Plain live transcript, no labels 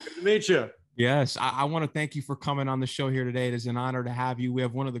to meet you. Yes, I want to thank you for coming on the show here today. It is an honor to have you. We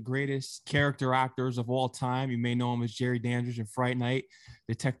have one of the greatest character actors of all time. You may know him as Jerry Dandridge in Fright Night,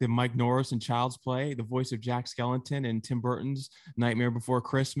 Detective Mike Norris in Child's Play, the voice of Jack Skellington in Tim Burton's Nightmare Before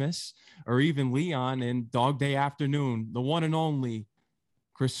Christmas, or even Leon in Dog Day Afternoon, the one and only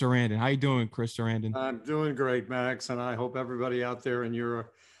Chris Sarandon. How you doing, Chris Sarandon? I'm doing great, Max, and I hope everybody out there in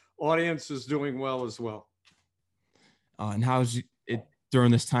your audience is doing well as well. And how's it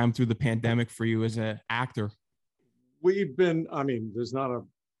during this time through the pandemic for you as an actor? There's not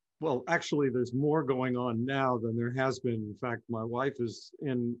actually, there's more going on now than there has been. In fact, my wife is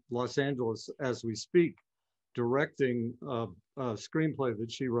in Los Angeles as we speak, directing a screenplay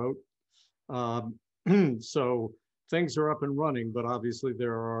that she wrote. Um, so things are up and running, but obviously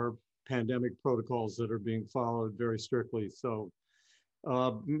there are pandemic protocols that are being followed very strictly. So,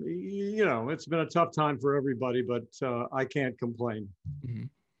 it's been a tough time for everybody, but I can't complain. Mm-hmm.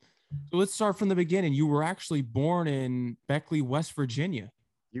 So let's start from the beginning. You were actually born in Beckley, West Virginia.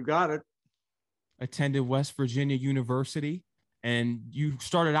 You got it. Attended West Virginia University, and you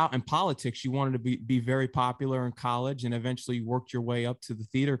started out in politics. You wanted to be very popular in college, and eventually worked your way up to the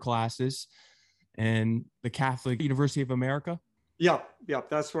theater classes and the Catholic University of America. Yep.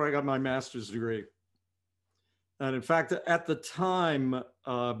 That's where I got my master's degree. And in fact, at the time,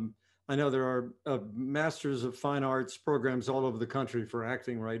 I know there are Masters of Fine Arts programs all over the country for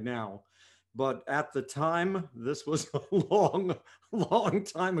acting right now. But at the time, this was a long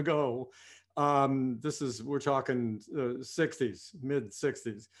time ago. We're talking 60s, mid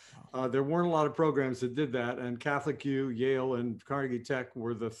 60s. There weren't a lot of programs that did that. And Catholic U, Yale, and Carnegie Tech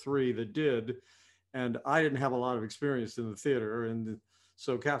were the three that did. And I didn't have a lot of experience in the theater. And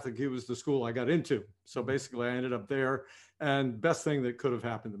so Catholic U was the school I got into. So basically I ended up there, and best thing that could have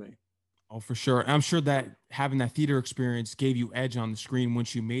happened to me. Oh, for sure. I'm sure that having that theater experience gave you edge on the screen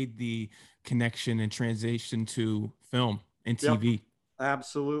once you made the connection and transition to film and TV. Yep,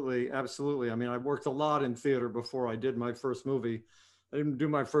 absolutely. I mean, I worked a lot in theater before I did my first movie. I didn't do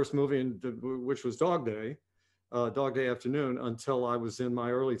my first movie, which was Dog Day Afternoon, until I was in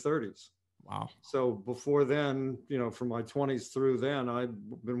my early 30s. Wow. So before then, from my 20s through then, I've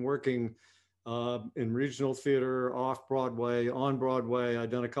been working in regional theater, off Broadway, on Broadway. I've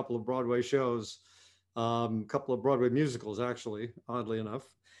done a couple of Broadway shows, a couple of Broadway musicals, actually, oddly enough,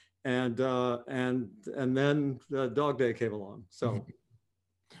 and then Dog Day came along. So,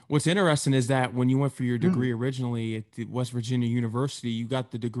 what's interesting is that when you went for your degree originally at the West Virginia University, you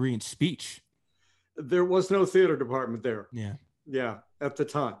got the degree in speech. There was no theater department there. Yeah, at the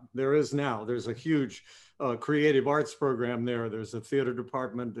time. There is now. There's a huge creative arts program there. There's a theater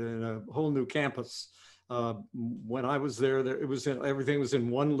department and a whole new campus. When I was there, everything was in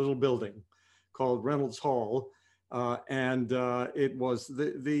one little building called Reynolds Hall, and it was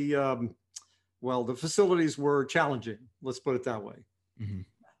the facilities were challenging. Let's put it that way. Mm-hmm.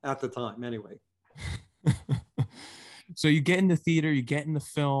 At the time, anyway. So you get in the theater, you get in the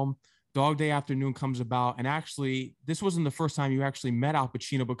film. Dog Day Afternoon comes about, and actually, this wasn't the first time you actually met Al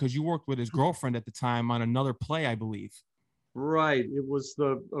Pacino, because you worked with his girlfriend at the time on another play, I believe. Right. It was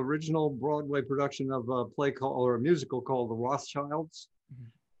the original Broadway production of a musical called The Rothschilds,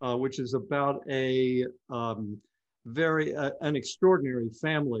 which is about an extraordinary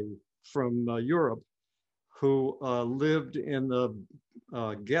family from Europe who lived in the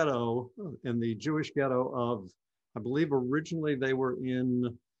ghetto, in the Jewish ghetto of, I believe originally they were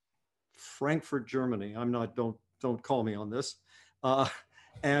in Frankfurt, Germany. Don't call me on this. The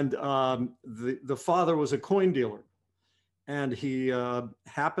father was a coin dealer, and he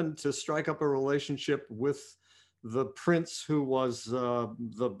happened to strike up a relationship with the prince who was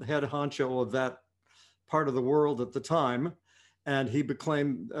the head honcho of that part of the world at the time. And the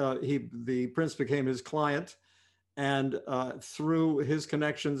prince became his client. And through his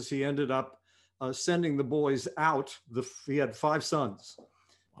connections, he ended up sending the boys out. He had 5 sons.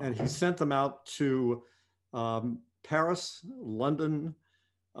 And he sent them out to Paris, London,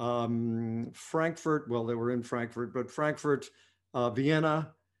 Frankfurt. Well, they were in Frankfurt, but Frankfurt,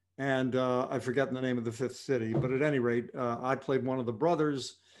 Vienna, and I forget the name of the 5th city. But at any rate, I played one of the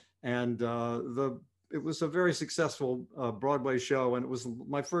brothers, and it was a very successful Broadway show, and it was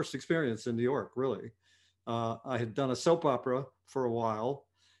my first experience in New York, really. I had done a soap opera for a while,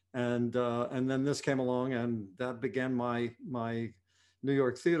 and then this came along, and that began my New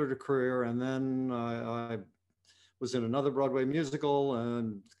York theater career. And then I was in another Broadway musical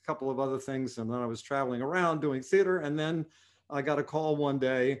and a couple of other things. And then I was traveling around doing theater. And then I got a call one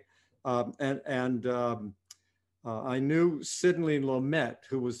day, I knew Sidney Lumet,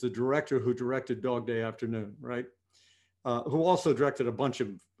 who was the director who directed Dog Day Afternoon, right? who also directed a bunch of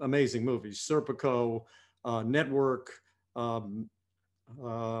amazing movies, Serpico, Network, um,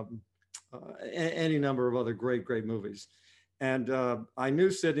 um, any number of other great, great movies. And I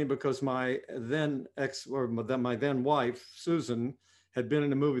knew Sidney because my then ex, or my then wife, Susan, had been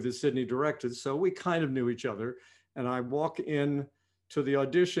in a movie that Sidney directed. So we kind of knew each other. And I walk in to the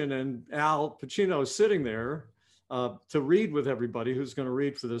audition, and Al Pacino is sitting there to read with everybody who's going to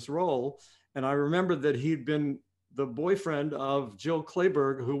read for this role. And I remembered that he'd been the boyfriend of Jill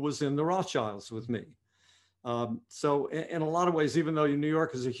Clayburgh, who was in The Rothschilds with me. So in a lot of ways, even though New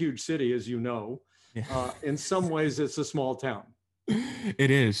York is a huge city, as you know, Yeah. in some ways it's a small town.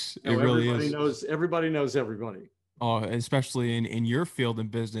 It is. It really is. Everybody knows everybody. Oh, especially in your field in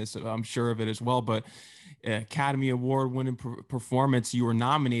business, I'm sure of it as well. But Academy Award winning performance, you were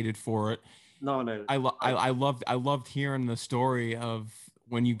nominated for it. Nominated. I loved hearing the story of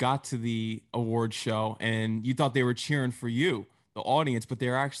when you got to the award show and you thought they were cheering for you, the audience, but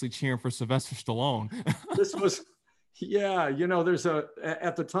they're actually cheering for Sylvester Stallone. This was, yeah,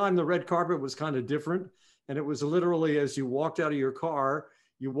 at the time, the red carpet was kind of different. And it was literally as you walked out of your car,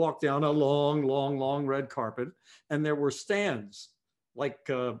 you walked down a long, long, long red carpet, and there were stands like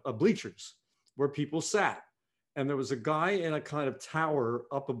bleachers where people sat. And there was a guy in a kind of tower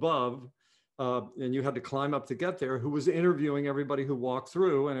up above, and you had to climb up to get there, who was interviewing everybody who walked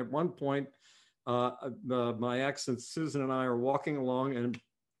through. And at one point, my ex and Susan and I are walking along, and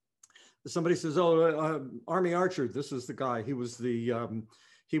somebody says, "Oh, Army Archer." This is the guy. He was a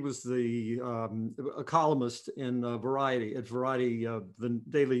columnist in Variety, the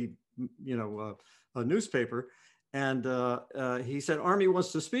daily, newspaper. And he said, "Army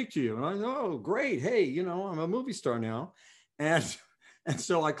wants to speak to you." And I said, "Oh, great. Hey, I'm a movie star now." And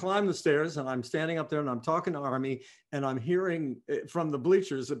so I climb the stairs, and I'm standing up there, and I'm talking to Army, and I'm hearing from the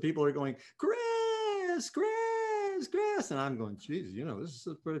bleachers that people are going, "Grass, grass, grass." And I'm going, "Geez, this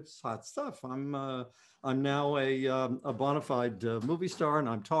is pretty hot stuff. I'm now a bona fide movie star, and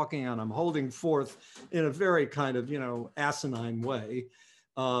I'm talking, and I'm holding forth in a very kind of, asinine way,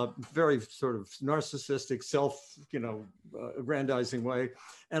 very sort of narcissistic, aggrandizing way."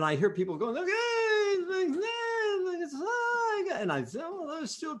 And I hear people going, "Okay," and I said, "Oh, they're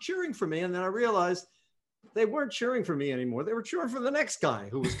still cheering for me." And then I realized they weren't cheering for me anymore. They were cheering for the next guy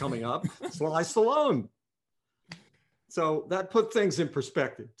who was coming up, Sly Stallone. So that put things in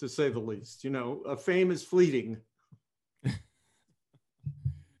perspective, to say the least. Fame is fleeting.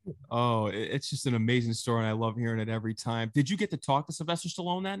 Oh, it's just an amazing story, and I love hearing it every time. Did you get to talk to Sylvester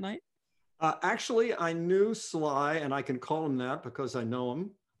Stallone that night? Actually, I knew Sly, and I can call him that because I know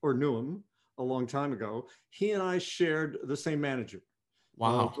him, or knew him a long time ago. He and I shared the same manager.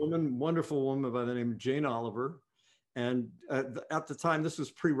 Wow. A wonderful woman by the name of Jane Oliver. And at the time, this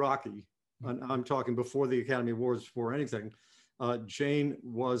was pre-Rocky. I'm talking before the Academy Awards, before anything. Jane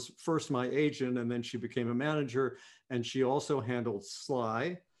was first my agent, and then she became a manager. And she also handled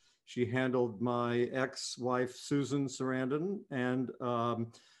Sly. She handled my ex-wife, Susan Sarandon, and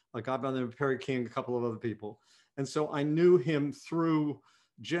a guy by the name of Perry King, a couple of other people. And so I knew him through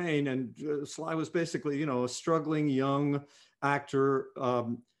Jane. And Sly was basically, a struggling young actor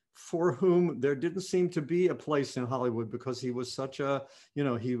for whom there didn't seem to be a place in Hollywood, because he was such a,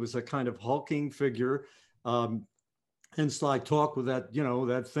 he was a kind of hulking figure. And Sly talked with that,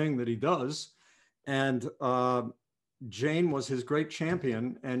 that thing that he does. And Jane was his great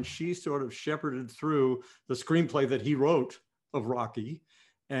champion, and she sort of shepherded through the screenplay that he wrote of Rocky.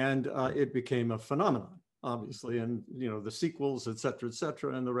 And it became a phenomenon, obviously. And, the sequels, et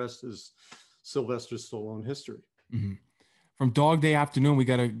cetera, and the rest is Sylvester Stallone history. Mm-hmm. From Dog Day Afternoon, we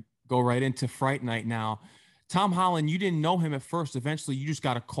got to go right into Fright Night now. Tom Holland, you didn't know him at first. Eventually, you just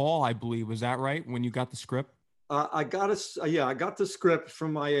got a call, I believe. Was that right, when you got the script? I got the script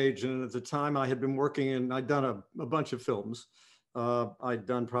from my agent. And at the time, I had been working I'd done a bunch of films. I'd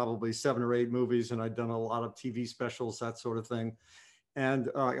done probably 7 or 8 movies, and I'd done a lot of TV specials, that sort of thing.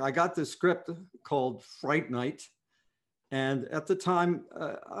 And I got this script called Fright Night. And at the time,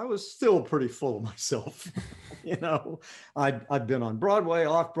 I was still pretty full of myself. I'd been on Broadway,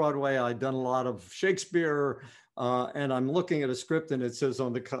 off Broadway. I'd done a lot of Shakespeare, and I'm looking at a script, and it says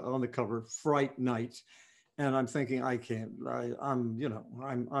on the cover, Fright Night. And I'm thinking, I'm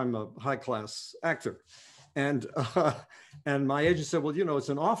a high class actor. And my agent said, "Well, it's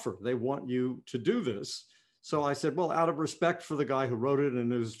an offer. They want you to do this." So I said, "Well, out of respect for the guy who wrote it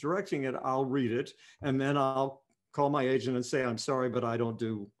and who's directing it, I'll read it. And then I'll call my agent and say, 'I'm sorry, but I don't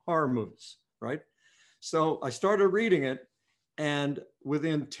do horror movies,' right?" So I started reading it, and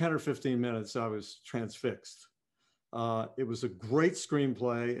within 10 or 15 minutes, I was transfixed. It was a great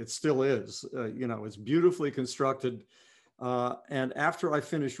screenplay. It still is. It's beautifully constructed. And after I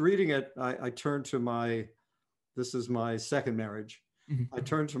finished reading it, I turned to this is my second marriage. Mhm. I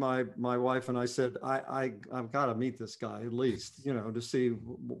turned to my wife and I said, I've got to meet this guy at least, to see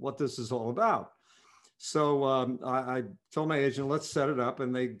what this is all about. So I told my agent, let's set it up.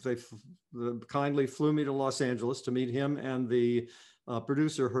 And they kindly flew me to Los Angeles to meet him and the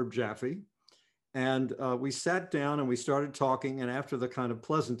producer, Herb Jaffe. And we sat down and we started talking. And after the kind of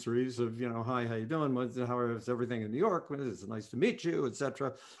pleasantries of, hi, how you doing? How is everything in New York? It's nice to meet you,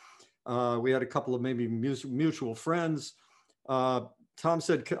 etc. We had a couple of maybe mutual friends. Tom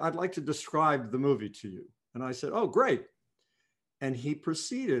said, I'd like to describe the movie to you. And I said, oh, great. And he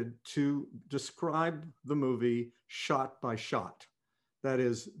proceeded to describe the movie shot by shot. That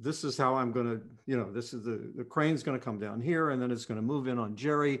is, this is how I'm going to, this is the crane's going to come down here and then it's going to move in on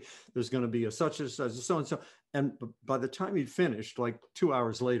Jerry. There's going to be a such and such, so and so. And by the time he'd finished, like 2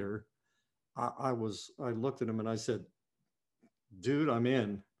 hours later, I looked at him and I said, dude, I'm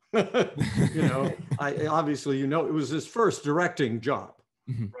in. I obviously, it was his first directing job,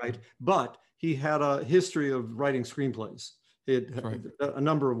 right? But he had a history of writing screenplays. Right. A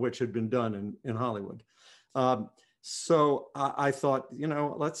number of which had been done in Hollywood. So I thought,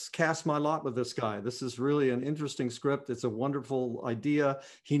 let's cast my lot with this guy. This is really an interesting script. It's a wonderful idea.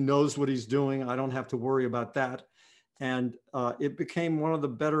 He knows what he's doing. I don't have to worry about that. And it became one of the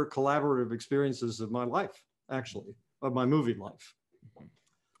better collaborative experiences of my life, actually, of my movie life.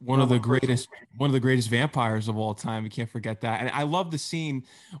 One of the greatest vampires of all time. We can't forget that. And I love the scene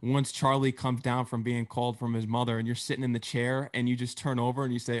once Charlie comes down from being called from his mother and you're sitting in the chair and you just turn over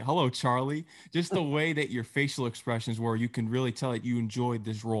and you say, hello, Charlie. Just the way that your facial expressions were, you can really tell that you enjoyed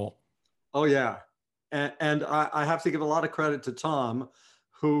this role. Oh, yeah. And I have to give a lot of credit to Tom,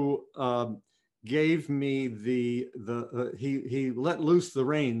 who gave me he let loose the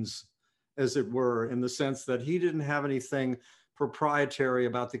reins, as it were, in the sense that he didn't have anything proprietary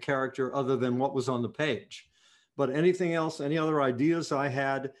about the character other than what was on the page. But anything else, any other ideas I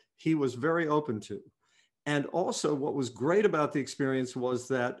had, he was very open to. And also what was great about the experience was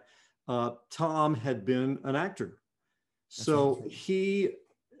that Tom had been an actor. So he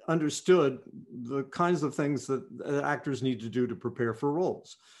understood the kinds of things that actors need to do to prepare for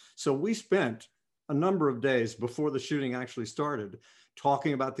roles. So we spent a number of days before the shooting actually started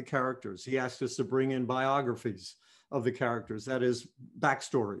talking about the characters. He asked us to bring in biographies of the characters, that is,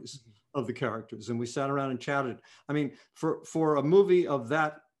 backstories of the characters. And we sat around and chatted. I mean, for a movie of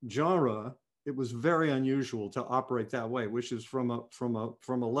that genre, it was very unusual to operate that way, which is from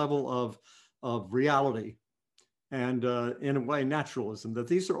a level of reality and in a way naturalism, that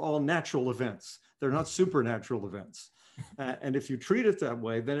these are all natural events. They're not supernatural events. And if you treat it that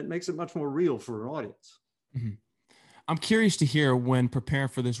way, then it makes it much more real for an audience. Mm-hmm. I'm curious to hear, when preparing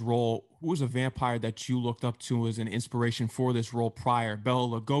for this role, who was a vampire that you looked up to as an inspiration for this role prior? Bela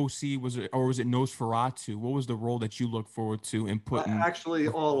Lugosi, was it Nosferatu? What was the role that you looked forward to in putting? Actually,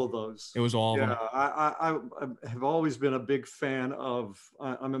 all of those. It was all of them. I have always been a big fan of.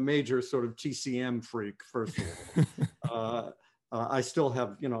 I'm a major sort of TCM freak. First of all, I still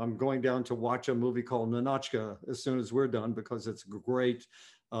have. I'm going down to watch a movie called Ninotchka as soon as we're done, because it's great.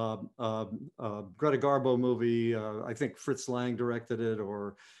 Greta Garbo movie. I think Fritz Lang directed it,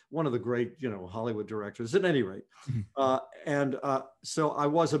 or one of the great, Hollywood directors. At any rate, so I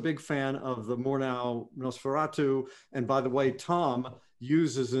was a big fan of the Murnau Nosferatu. And by the way, Tom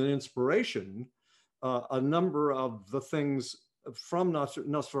uses an inspiration a number of the things from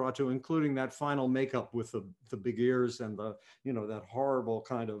Nosferatu, including that final makeup with the big ears and that horrible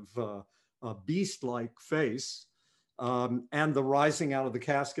kind of beast-like face. And the rising out of the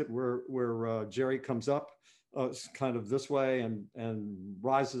casket where Jerry comes up kind of this way and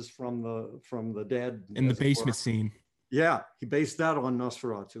rises from the dead. In the basement scene. Yeah, he based that on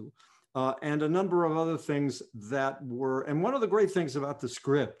Nosferatu. And a number of other things that were, and one of the great things about the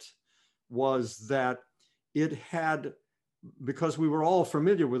script was that it had, because we were all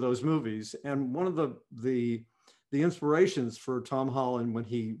familiar with those movies, and one of the inspirations for Tom Holland when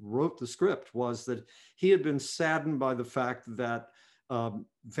he wrote the script was that he had been saddened by the fact that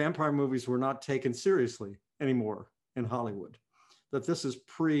vampire movies were not taken seriously anymore in Hollywood. That this is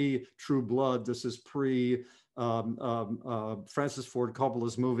pre-True Blood, this is pre Francis Ford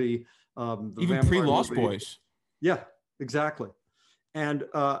Coppola's movie. Even pre-Lost Boys. Yeah, exactly. And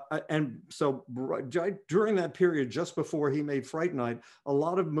so during that period, just before he made Fright Night, a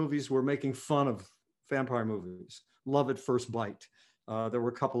lot of movies were making fun of vampire movies. Love at First Bite. There were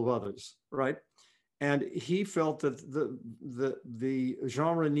a couple of others, right? And he felt that the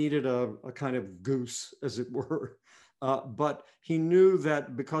genre needed a kind of goose, as it were. But he knew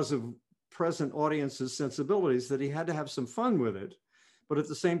that because of present audience's sensibilities that he had to have some fun with it, but at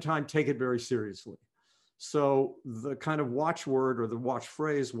the same time, take it very seriously. So the kind of watchword or the watch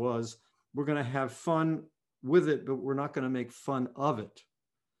phrase was, we're going to have fun with it, but we're not going to make fun of it,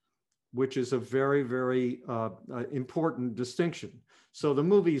 which is a very, very important distinction. So the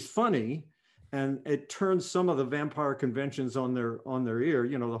movie's funny, and it turns some of the vampire conventions on their ear.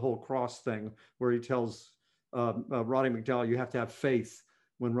 You know, the whole cross thing where he tells Roddy McDowall, you have to have faith,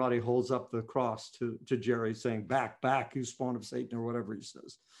 when Roddy holds up the cross to Jerry, saying, back, back, you spawn of Satan, or whatever he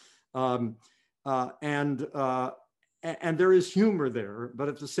says. And there is humor there, but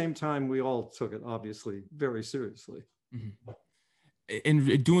at the same time, we all took it obviously very seriously. Mm-hmm.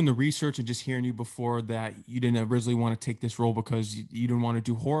 In doing the research and just hearing you before that, you didn't originally want to take this role because you didn't want to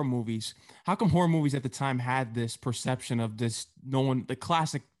do horror movies. How come horror movies at the time had this perception of this? No one, the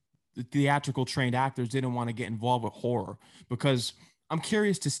classic theatrical trained actors didn't want to get involved with horror. Because I'm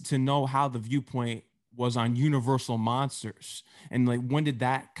curious to know how the viewpoint was on Universal monsters, and like when did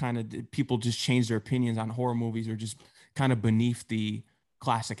that kind of people just change their opinions on horror movies, or just kind of beneath the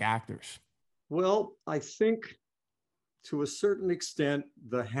classic actors? Well, I think to a certain extent,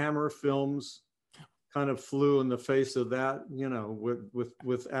 the Hammer films kind of flew in the face of that, you know,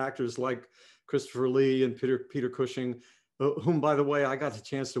 with actors like Christopher Lee and Peter Cushing, whom, by the way, I got the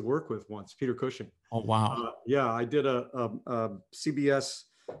chance to work with once, Peter Cushing. Oh, wow. Yeah, I did a CBS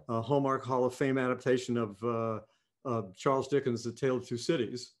Hallmark Hall of Fame adaptation of Charles Dickens' The Tale of Two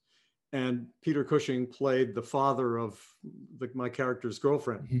Cities. And Peter Cushing played the father of my character's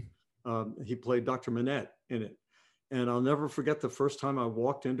girlfriend. Mm-hmm. He played Dr. Manette in it. And I'll never forget the first time I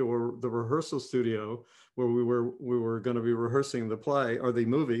walked into the rehearsal studio where we were going to be rehearsing the play or the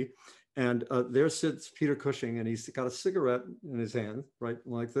movie. And there sits Peter Cushing, and he's got a cigarette in his hand, right,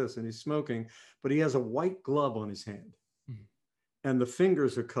 like this, and he's smoking, but he has a white glove on his hand. Mm-hmm. And the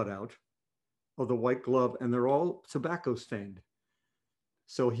fingers are cut out of the white glove, and they're all tobacco stained.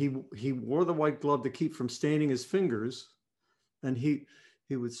 So he wore the white glove to keep from staining his fingers, and he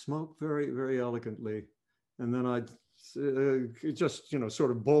would smoke very, very elegantly. And then I'd just, you know,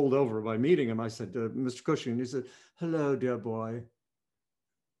 sort of bowled over by meeting him. I said, Mr. Cushing, he said, hello, dear boy.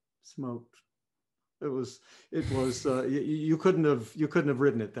 Smoked. It was you couldn't have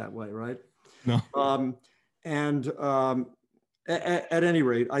written it that way, right? No. At any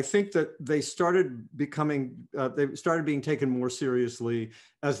rate, I think that they started being taken more seriously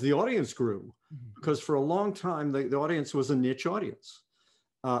as the audience grew, because for a long time the audience was a niche audience.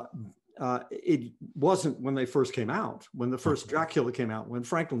 It wasn't when they first came out, when the first Dracula came out, when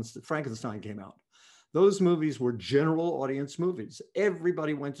Frankenstein came out. Those movies were general audience movies.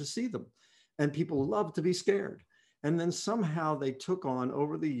 Everybody went to see them, and people loved to be scared. And then somehow they took on,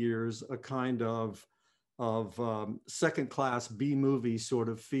 over the years, a kind of second-class B-movie sort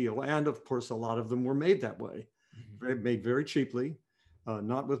of feel. And of course, a lot of them were made that way, made very cheaply,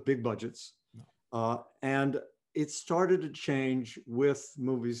 not with big budgets. And it started to change with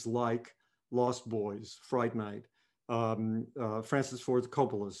movies like Lost Boys, Fright Night, Francis Ford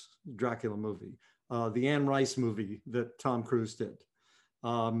Coppola's Dracula movie, the Anne Rice movie that Tom Cruise did,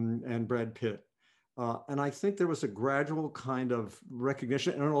 and Brad Pitt. And I think there was a gradual kind of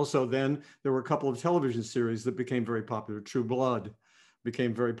recognition. And also then there were a couple of television series that became very popular. True Blood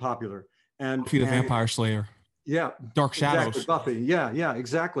became very popular. And Buffy the Vampire Slayer. Yeah. Dark Shadows. Exactly, Buffy. Yeah,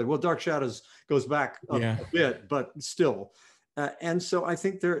 exactly. Well, Dark Shadows goes back a bit, but still. And so I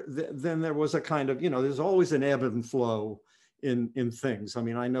think then there was a kind of, you know, there's always an ebb and flow in things. I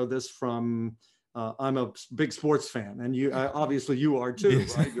mean, I know this from, I'm a big sports fan, and you obviously you are too,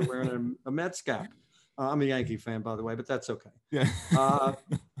 yes. Right? You're wearing a Mets cap. I'm a Yankee fan, by the way, but that's okay. Yeah.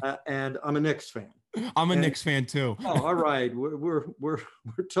 And I'm a Knicks fan. I'm a Knicks fan too. Oh, all right. We're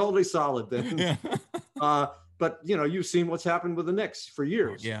totally solid then. Yeah. But you know, you've seen what's happened with the Knicks for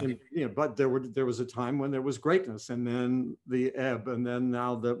years. Yeah. And, you know, but there was a time when there was greatness, and then the ebb, and then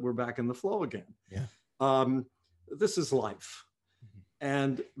now that we're back in the flow again. Yeah. This is life.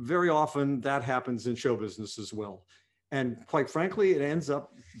 And very often that happens in show business as well. And quite frankly, it ends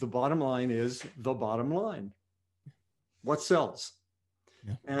up, the bottom line is the bottom line. What sells?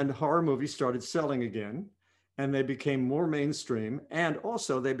 Yeah. And horror movies started selling again, and they became more mainstream. And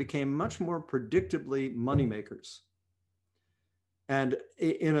also they became much more predictably moneymakers. And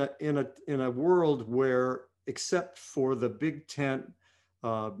in a world where, except for the big tent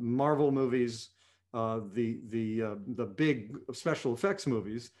Marvel movies, the big special effects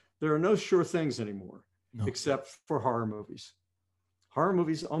movies, there are no sure things anymore, except for horror movies. Horror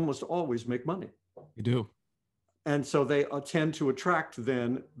movies almost always make money. You do. And so they tend to attract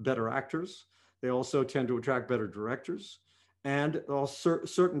then better actors. They also tend to attract better directors. And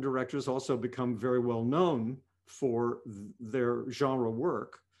certain directors also become very well known for their genre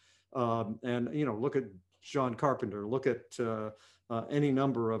work. And, look at John Carpenter, look at any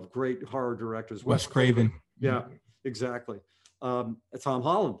number of great horror directors. Wes Craven. Yeah, exactly. Tom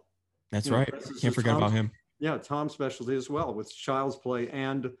Holland. That's right. Can't forget about him. Yeah, Tom's specialty as well with Child's Play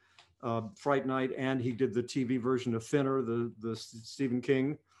and Fright Night, and he did the TV version of Thinner, the Stephen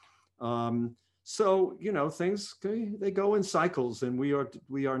King. So things they go in cycles, and we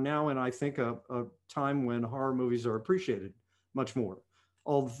are now in, I think, a time when horror movies are appreciated much more.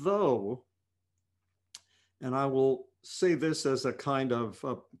 Although, and I will say this as a kind of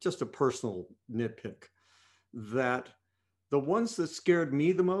just a personal nitpick, that the ones that scared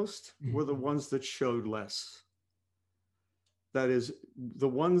me the most were the ones that showed less. That is, the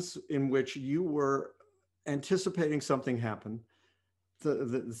ones in which you were anticipating something happen,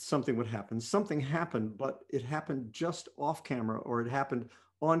 something would happen. Something happened, but it happened just off camera, or it happened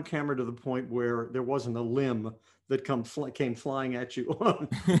on camera to the point where there wasn't a limb that came flying at you on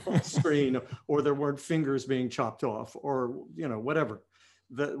screen, or there weren't fingers being chopped off, or whatever.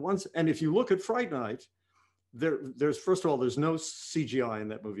 And if you look at Fright Night, there's first of all, there's no CGI in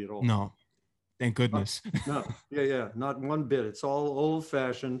that movie at all. No, thank goodness. No, yeah, not one bit. It's all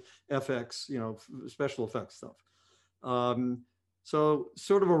old-fashioned FX, special effects stuff. So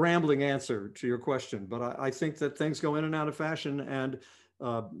sort of a rambling answer to your question, but I think that things go in and out of fashion, and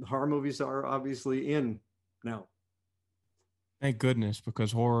horror movies are obviously in now. Thank goodness,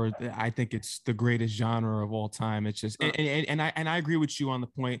 because horror, I think it's the greatest genre of all time. It's just, and I agree with you on the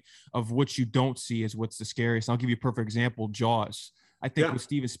point of what you don't see is what's the scariest. I'll give you a perfect example: Jaws. I think what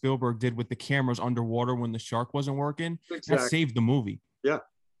Steven Spielberg did with the cameras underwater when the shark wasn't working, that saved the movie.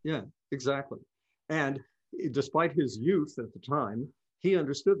 Yeah, exactly. And despite his youth at the time, he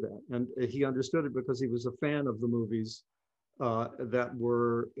understood that, and he understood it because he was a fan of the movies that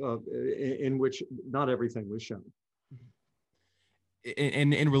were in which not everything was shown.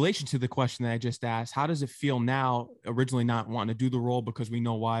 In relation to the question that I just asked, how does it feel now, originally not wanting to do the role because we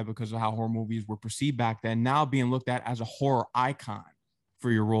know why, because of how horror movies were perceived back then, now being looked at as a horror icon for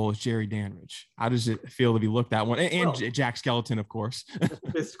your role as Jerry Dandridge? How does it feel to be looked at? And Jack Skellington, of course.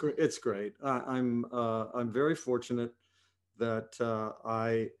 It's great. I'm very fortunate that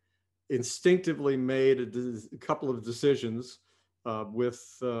I instinctively made a couple of decisions with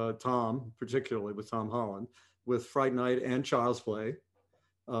Tom, particularly with Tom Holland, with Fright Night and Child's Play,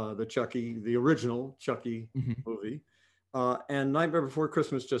 the original Chucky movie, and Nightmare Before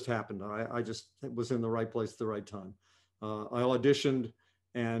Christmas just happened. I just was in the right place at the right time. I auditioned,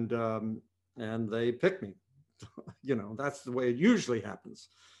 and they picked me. That's the way it usually happens.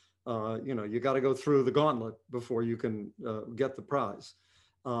 You got to go through the gauntlet before you can get the prize.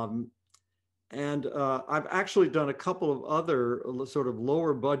 And I've actually done a couple of other sort of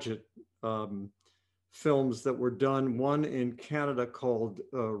lower budget films that were done. One in Canada called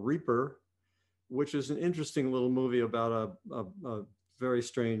Reaper, which is an interesting little movie about a very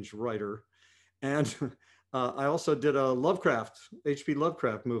strange writer. And I also did a H.P.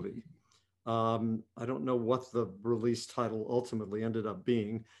 Lovecraft movie. I don't know what the release title ultimately ended up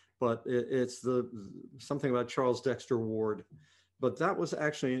being, but it's something about Charles Dexter Ward. But that was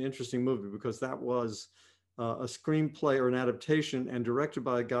actually an interesting movie because that was a screenplay or an adaptation and directed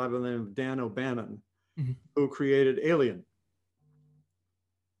by a guy by the name of Dan O'Bannon, who created Alien,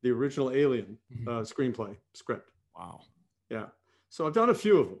 the original Alien screenplay script. Wow. Yeah. So I've done a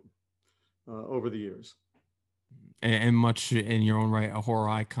few of them over the years. And much in your own right, a horror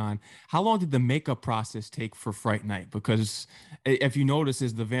icon. How long did the makeup process take for Fright Night? Because if you notice,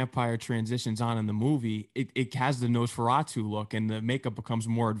 as the vampire transitions on in the movie, it has the Nosferatu look, and the makeup becomes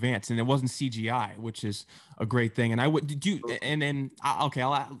more advanced, and it wasn't CGI, which is a great thing. And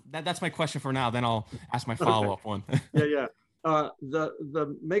that's my question for now. Then I'll ask my follow-up one. Yeah.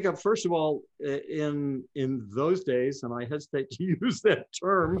 The makeup, first of all, in those days, and I hesitate to use that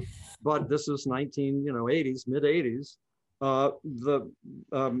term, but this is 80s, mid 80s. The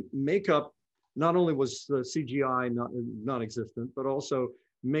makeup not only was the CGI non-existent, but also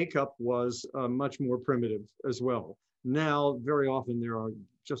makeup was much more primitive as well. Now, very often there are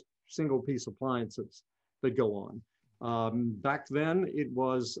just single piece appliances that go on. Back then,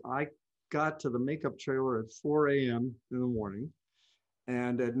 I got to the makeup trailer at 4 a.m. in the morning,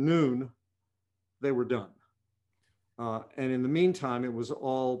 and at noon, they were done. And in the meantime, it was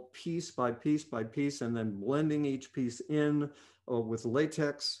all piece by piece by piece, and then blending each piece in with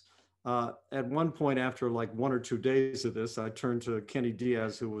latex. At one point, after like 1 or 2 days of this, I turned to Kenny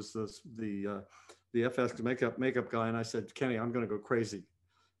Diaz, who was the FX makeup guy, and I said, "Kenny, I'm going to go crazy.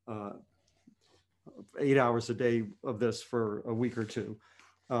 8 hours a day of this for a week or two.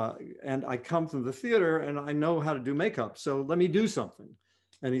 And I come from the theater and I know how to do makeup. So let me do something.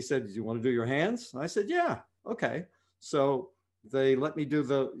 And he said, do you want to do your hands? And I said, yeah, okay. So they let me do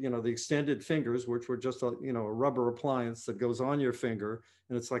the extended fingers, which were just a rubber appliance that goes on your finger.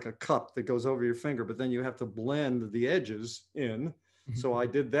 And it's like a cup that goes over your finger, but then you have to blend the edges in. So I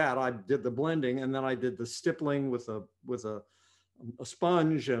did that. I did the blending, and then I did the stippling with a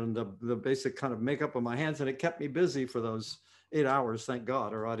sponge and the basic kind of makeup on my hands, and it kept me busy for those 8 hours, thank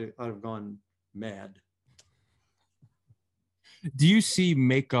God, or I'd have gone mad. Do you see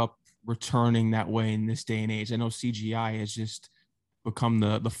makeup returning that way in this day and age? I know CGI has just become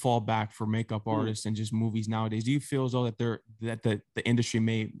the fallback for makeup artists and just movies nowadays. Do you feel as though that the industry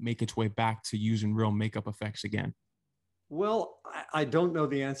may make its way back to using real makeup effects again? Well, I don't know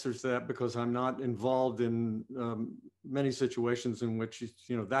the answers to that because I'm not involved in many situations in which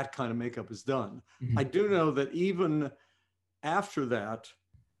that kind of makeup is done. Mm-hmm. I do know that even after that,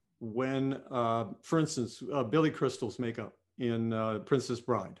 when, for instance, Billy Crystal's makeup in Princess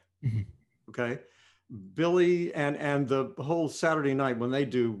Bride, mm-hmm. Okay, Billy and the whole Saturday night when they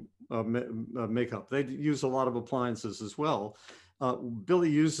do makeup, they use a lot of appliances as well. Billy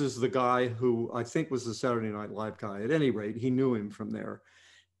uses the guy who I think was the Saturday Night Live guy. At any rate, he knew him from there.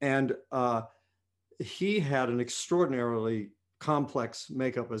 And he had an extraordinarily complex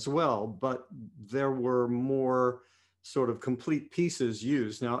makeup as well, but there were more sort of complete pieces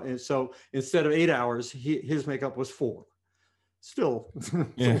used. Now, and so instead of 8 hours, his makeup was 4. Still,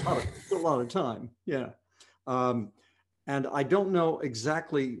 it's a lot of time. Yeah. And I don't know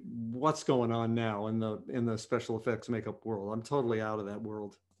exactly what's going on now in the special effects makeup world. I'm totally out of that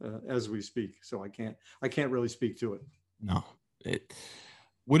world as we speak, so I can't really speak to it. No.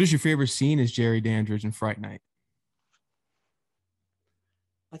 What is your favorite scene as Jerry Dandridge in Fright Night?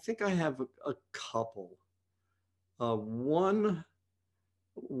 I think I have a couple. One,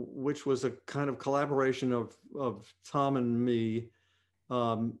 which was a kind of collaboration of Tom and me.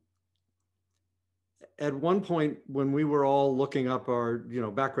 At one point when we were all looking up our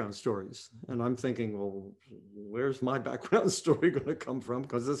background stories, and I'm thinking, well, where's my background story going to come from,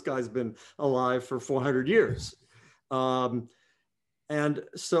 because this guy's been alive for 400 years. And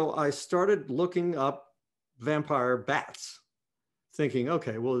so I started looking up vampire bats, thinking,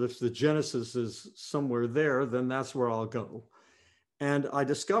 okay, well, if the genesis is somewhere there, then that's where I'll go. And I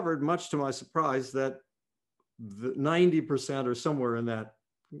discovered, much to my surprise, that 90% or somewhere in that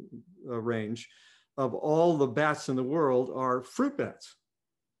range of all the bats in the world are fruit bats,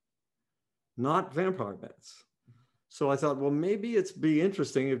 not vampire bats. So I thought, well, maybe it'd be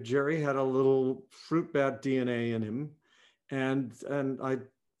interesting if Jerry had a little fruit bat DNA in him. And I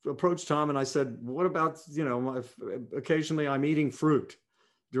approached Tom and I said, what about, occasionally I'm eating fruit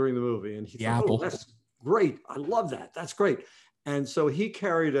during the movie. And he thought, apple. Oh, that's great. I love that. That's great. And so he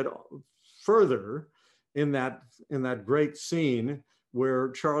carried it further in that great scene where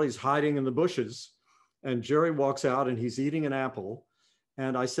Charlie's hiding in the bushes and Jerry walks out and he's eating an apple.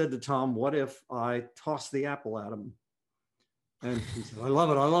 And I said to Tom, what if I toss the apple at him? And he said, I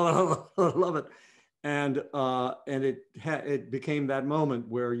love it. I love it. I love it. And it became that moment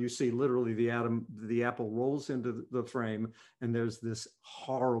where you see literally the apple rolls into the frame and there's this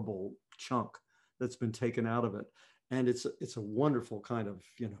horrible chunk that's been taken out of it. And it's a wonderful kind of,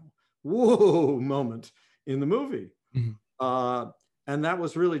 whoa moment in the movie. Mm-hmm. And that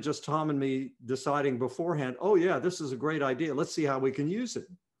was really just Tom and me deciding beforehand, oh yeah, this is a great idea. Let's see how we can use it.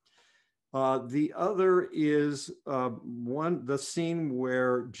 The other is the scene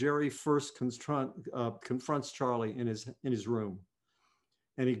where Jerry first confronts Charlie in his room,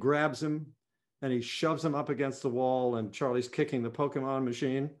 and he grabs him and he shoves him up against the wall, and Charlie's kicking the Pokemon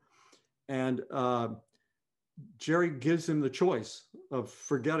machine, and Jerry gives him the choice of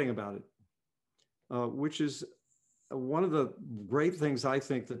forgetting about it, which is one of the great things I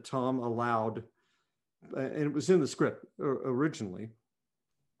think that Tom allowed, and it was in the script originally,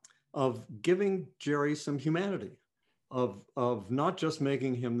 of giving Jerry some humanity, of not just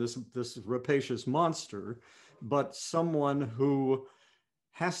making him this rapacious monster, but someone who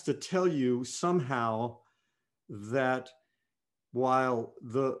has to tell you somehow that while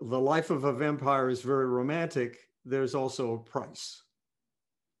the life of a vampire is very romantic, there's also a price.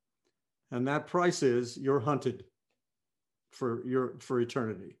 And that price is you're hunted for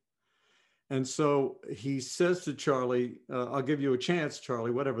eternity. And so he says to Charlie, I'll give you a chance,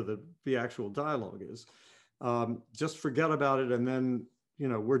 Charlie, whatever the actual dialogue is. Just forget about it and then,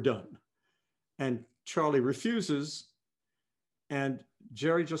 we're done. And Charlie refuses. And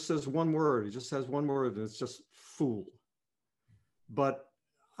Jerry just says one word. He just has one word, and it's just fool. But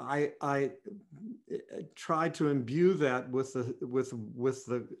I tried to imbue that with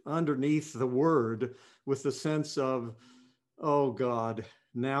the underneath the word, with the sense of, oh God,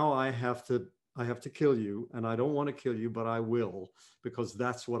 now I have to kill you, and I don't want to kill you, but I will, because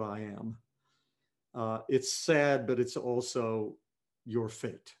that's what I am. It's sad, but it's also your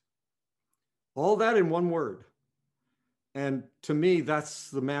fate. All that in one word. And to me, that's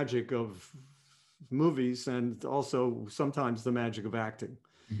the magic of movies, and also sometimes the magic of acting,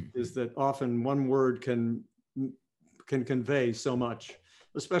 is that often one word can convey so much,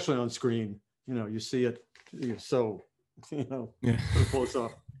 especially on screen. You know, you see it, so Yeah. so close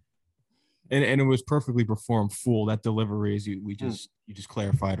up. And it was perfectly performed. Full that delivery, as you just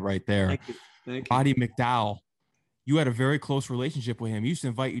clarified right there. Thank you. Thank you. Roddy McDowall, you had a very close relationship with him. He used to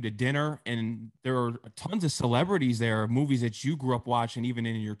invite you to dinner, and there are tons of celebrities there, movies that you grew up watching, even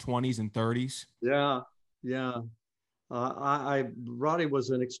in your 20s and 30s. Yeah, yeah. Roddy was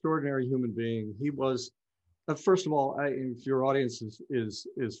an extraordinary human being. He was, first of all, if your audience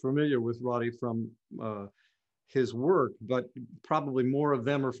is familiar with Roddy from his work, but probably more of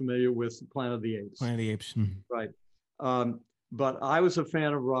them are familiar with Planet of the Apes. Planet of the Apes. Right. But I was a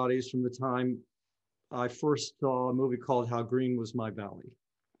fan of Roddy's from the time I first saw a movie called How Green Was My Valley,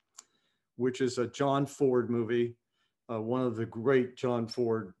 which is a John Ford movie, one of the great John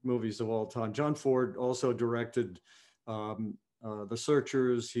Ford movies of all time. John Ford also directed The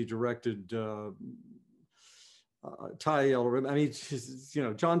Searchers. He directed Ty Yellow Ribbon. I mean,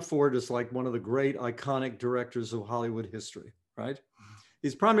 John Ford is like one of the great iconic directors of Hollywood history, right?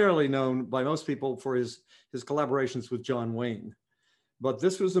 He's primarily known by most people for his collaborations with John Wayne. But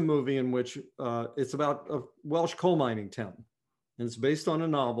this was a movie in which it's about a Welsh coal mining town, and it's based on a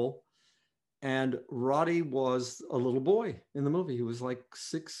novel. And Roddy was a little boy in the movie. He was like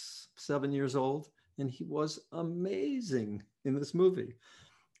 6, 7 years old, and he was amazing in this movie.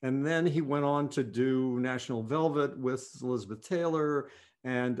 And then he went on to do National Velvet with Elizabeth Taylor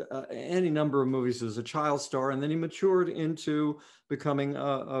and any number of movies as a child star. And then he matured into becoming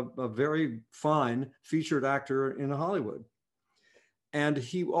a very fine featured actor in Hollywood. And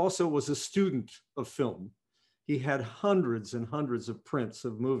he also was a student of film. He had hundreds and hundreds of prints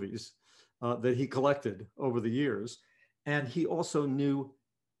of movies that he collected over the years. And he also knew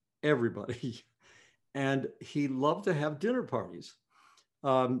everybody. And he loved to have dinner parties.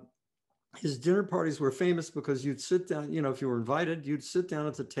 His dinner parties were famous because you'd sit down, if you were invited, you'd sit down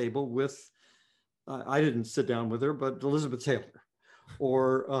at the table with, I didn't sit down with her, but Elizabeth Taylor.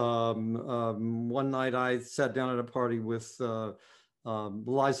 Or one night I sat down at a party with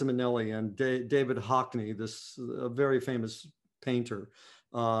Liza Minnelli and David Hockney, this very famous painter.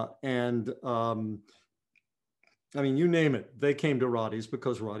 I mean, you name it, they came to Roddy's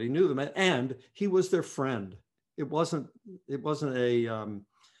because Roddy knew them, and he was their friend. It wasn't a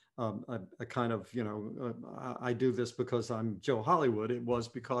kind of, I do this because I'm Joe Hollywood. It was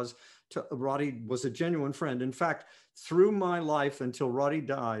because Roddy was a genuine friend. In fact, through my life until Roddy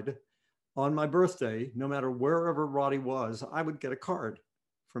died, on my birthday, no matter wherever Roddy was, I would get a card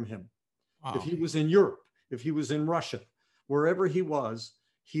from him. Wow. If he was in Europe, if he was in Russia, wherever he was,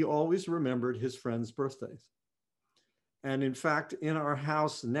 he always remembered his friends' birthdays. And in fact, in our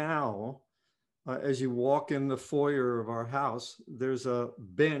house now, as you walk in the foyer of our house, there's a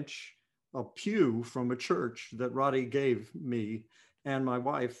bench, a pew from a church that Roddy gave me and my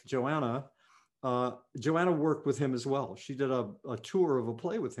wife, Joanna. Joanna worked with him as well. She did a tour of a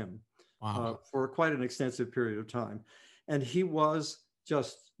play with him. Wow. For quite an extensive period of time. And he was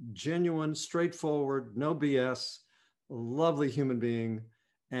just genuine, straightforward, no BS, a lovely human being.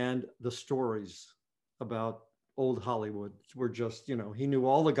 And the stories about old Hollywood were just, he knew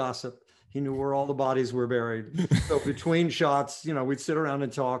all the gossip. He knew where all the bodies were buried. So between shots, we'd sit around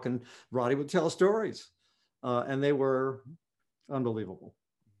and talk, and Roddy would tell stories. And they were unbelievable.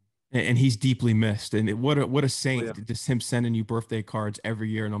 And he's deeply missed. And what a saint, oh, yeah. Just him sending you birthday cards every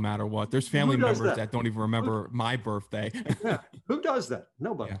year, no matter what. There's family members that don't even remember my birthday. Yeah. Who does that?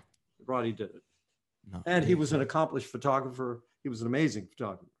 Nobody. Yeah. Roddy did it. No, and he was an accomplished photographer. He was an amazing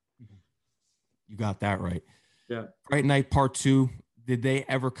photographer. You got that right. Yeah. Fright Night Part 2. Did they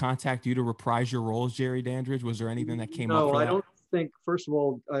ever contact you to reprise your roles, Jerry Dandridge? Was there anything that came up for that? No, I don't think, first of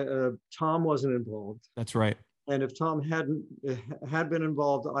all, Tom wasn't involved. That's right. And if Tom had been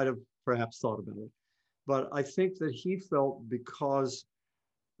involved, I'd have perhaps thought about it. But I think that he felt, because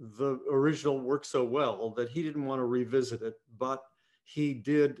the original worked so well, that he didn't want to revisit it. But he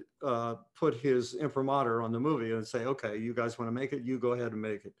did put his imprimatur on the movie and say, okay, you guys want to make it? You go ahead and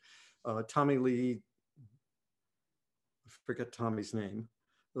make it. Tommy Lee, I forget Tommy's name,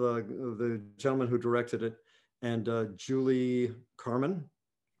 the gentleman who directed it, and Julie Carmen.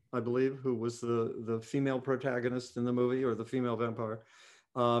 I believe, who was the female protagonist in the movie, or the female vampire.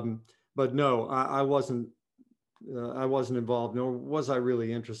 Um, but no, I wasn't involved, nor was I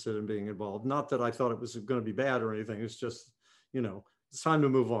really interested in being involved. Not that I thought it was going to be bad or anything. It's just, it's time to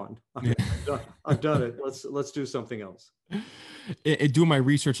move on. Yeah. I've done it. Let's do something else. Doing my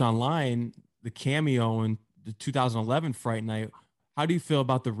research online, the cameo in the 2011 Fright Night. How do you feel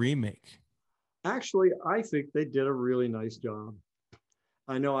about the remake? Actually, I think they did a really nice job.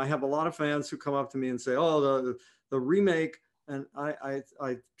 I know I have a lot of fans who come up to me and say, "Oh, the remake," and I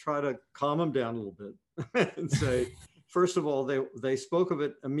try to calm them down a little bit and say, first of all, they spoke of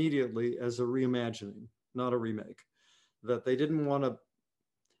it immediately as a reimagining, not a remake. That they didn't want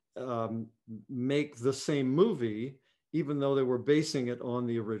to make the same movie, even though they were basing it on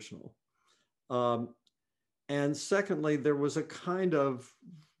the original. And secondly, there was a kind of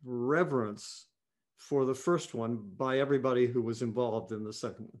reverence for the first one by everybody who was involved in the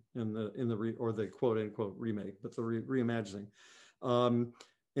second one, or the quote unquote remake, but the reimagining. And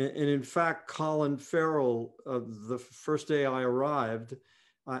in fact, Colin Farrell, the first day I arrived,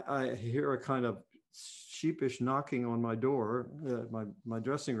 I hear a kind of sheepish knocking on my door, my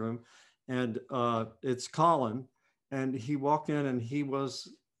dressing room, and it's Colin, and he walked in and he was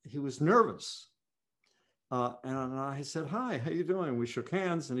nervous. And I said, "Hi, how you doing?" We shook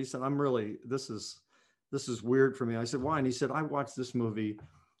hands, and he said, this is weird for me. I said, "Why?" And he said, "I watched this movie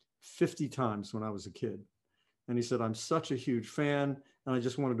 50 times when I was a kid." And he said, "I'm such a huge fan, and I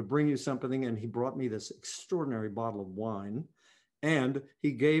just wanted to bring you something." And he brought me this extraordinary bottle of wine, and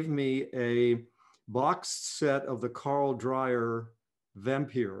he gave me a boxed set of the Carl Dreyer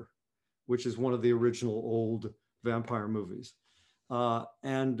Vampire, which is one of the original old vampire movies.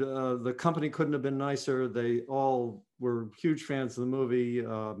 And the company couldn't have been nicer. They all were huge fans of the movie.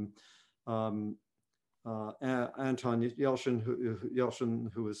 Anton Yelchin,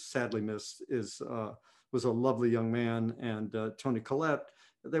 who was sadly missed, was a lovely young man, and Toni Collette.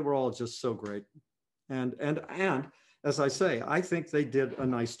 They were all just so great. And as I say, I think they did a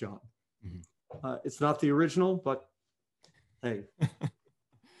nice job. Mm-hmm. It's not the original, but hey.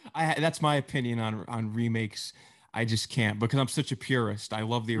 That's my opinion on remakes. I just can't, because I'm such a purist. I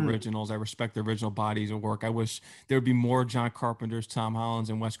love the originals. I respect the original bodies of work. I wish there would be more John Carpenters, Tom Hollands,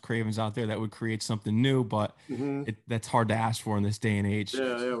 and Wes Cravens out there that would create something new, but that's hard to ask for in this day and age.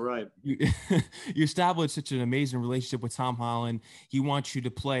 Yeah, right. You established such an amazing relationship with Tom Holland. He wants you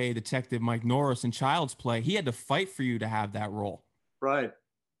to play Detective Mike Norris in Child's Play. He had to fight for you to have that role. Right.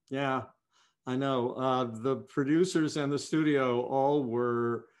 Yeah, I know. The producers and the studio all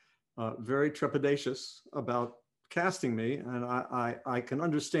were very trepidatious about casting me, and I can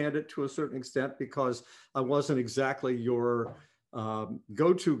understand it to a certain extent, because I wasn't exactly your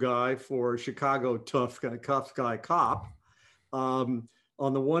go-to guy for Chicago tough guy cop on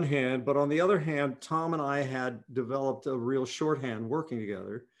the one hand, but on the other hand, Tom and I had developed a real shorthand working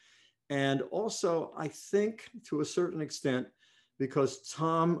together. And also, I think to a certain extent, because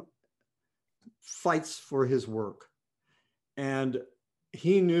Tom fights for his work, and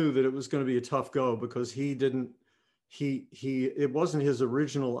he knew that it was going to be a tough go, because it wasn't his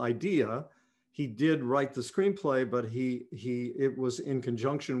original idea. He did write the screenplay, but it was in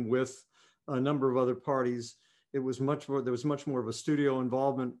conjunction with a number of other parties. There was much more of a studio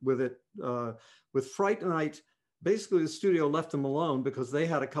involvement with it. With Fright Night, basically the studio left him alone because they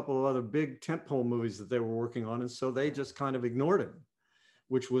had a couple of other big tentpole movies that they were working on, and so they just kind of ignored him,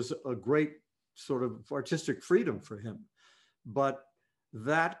 which was a great sort of artistic freedom for him. But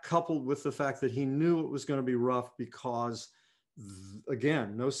that, coupled with the fact that he knew it was going to be rough, because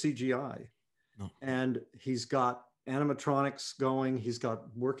again, no CGI. No. And he's got animatronics going, he's got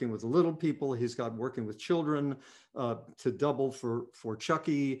working with little people, he's got working with children to double for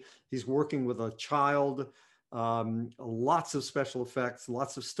Chucky, he's working with a child, lots of special effects,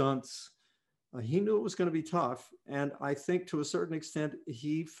 lots of stunts. He knew it was going to be tough, and I think to a certain extent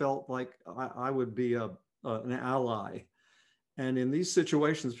he felt like I would be an ally. And in these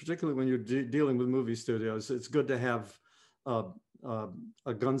situations, particularly when you're dealing with movie studios, it's good to have a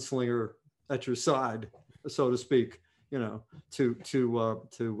gunslinger at your side, so to speak, to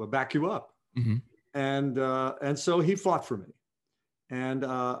back you up. Mm-hmm. And so he fought for me, and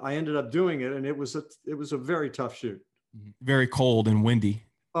I ended up doing it, and it was a very tough shoot. Very cold and windy.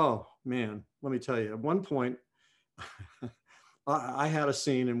 Oh man, let me tell you. At one point, I had a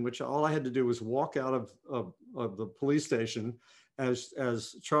scene in which all I had to do was walk out of the police station as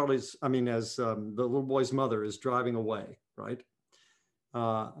the little boy's mother is driving away, right?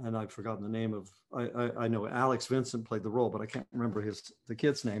 And I've forgotten the name of, I know Alex Vincent played the role, but I can't remember the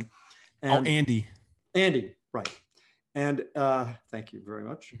kid's name. And, Andy. Andy, right. And thank you very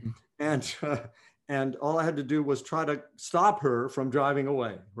much. Mhm. And and all I had to do was try to stop her from driving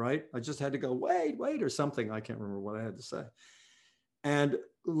away. Right? I just had to go, wait, wait, or something. I can't remember what I had to say. And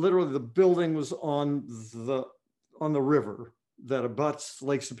literally, the building was the on the river that abuts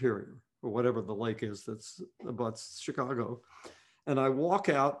Lake Superior, or whatever the lake is that's abuts Chicago. And I walk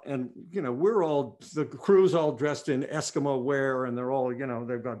out, and we're all, the crew's all dressed in Eskimo wear, and they're all,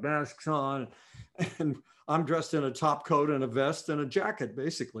 they've got masks on, and I'm dressed in a top coat and a vest and a jacket.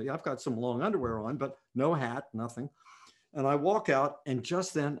 Basically, I've got some long underwear on, but no hat, nothing. And I walk out, and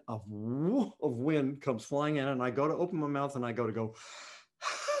just then a whoosh of wind comes flying in, and I go to open my mouth, and I go.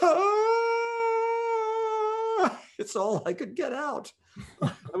 It's all I could get out.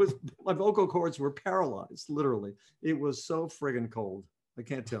 My vocal cords were paralyzed, literally. It was so friggin' cold. I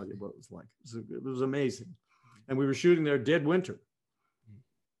can't tell you what it was like. It was amazing. And we were shooting there dead winter,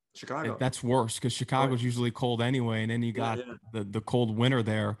 Chicago. That's worse because Chicago's usually cold anyway, and then you got the cold winter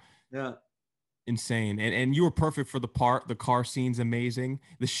there. Yeah. Insane. And you were perfect for the part. The car scene's amazing.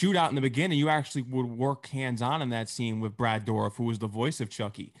 The shootout in the beginning, you actually would work hands-on in that scene with Brad Dourif, who was the voice of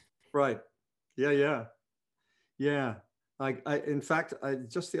Chucky. Right. Yeah. In fact,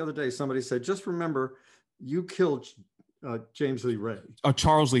 just the other day, somebody said, just remember, you killed James Lee Ray. Oh,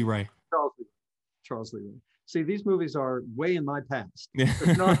 Charles Lee Ray. Charles Lee Ray. See, these movies are way in my past. Yeah.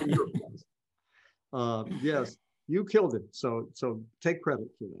 It's not in your past. Yes, you killed it. So take credit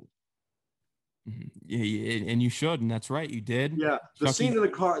for that. Yeah, and you should, and that's right, you did. Yeah, the scene in the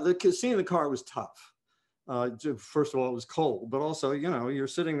car was tough. First of all, it was cold, but also, you're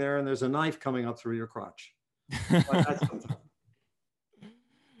sitting there and there's a knife coming up through your crotch.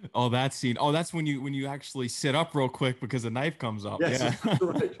 Oh, that scene. Oh, that's when you actually sit up real quick because the knife comes up. Yes, yeah. That's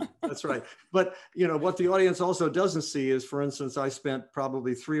right. That's right. But what the audience also doesn't see is, for instance, I spent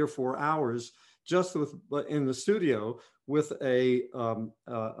probably 3 or 4 hours just in the studio with a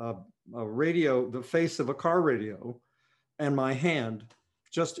radio, the face of a car radio, and my hand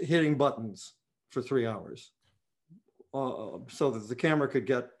just hitting buttons for 3 hours, so that the camera could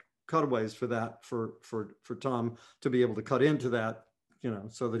get cutaways for that, for Tom to be able to cut into that,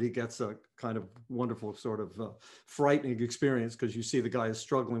 so that he gets a kind of wonderful sort of frightening experience, because you see the guy is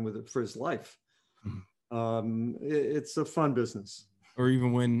struggling with it for his life. It's a fun business. Or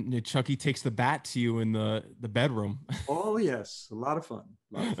even when Chucky takes the bat to you in the bedroom. Oh, yes. A lot of fun.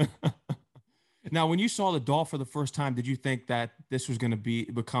 Now, when you saw the doll for the first time, did you think that this was going to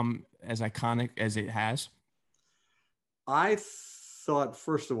become as iconic as it has? I thought,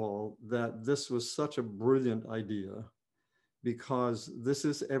 first of all, that this was such a brilliant idea, because this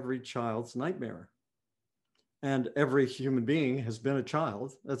is every child's nightmare. And every human being has been a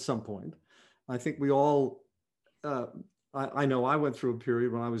child at some point. I think we all... I know I went through a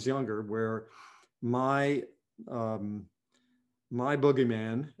period when I was younger where my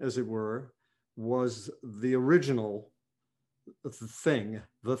boogeyman, as it were, was the original thing.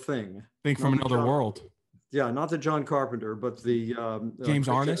 Think from another world. Yeah, not the John Carpenter, but the James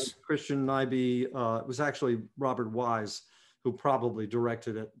Arness. Christian Nyby. It was actually Robert Wise who probably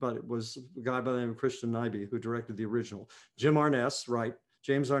directed it, but it was a guy by the name of Christian Nyby who directed the original. Jim Arness, right?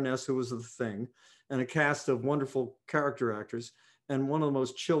 James Arness, who was the Thing, and a cast of wonderful character actors, and one of the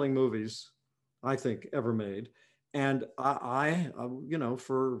most chilling movies I think ever made. And I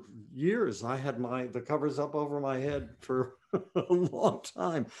for years, I had the covers up over my head for a long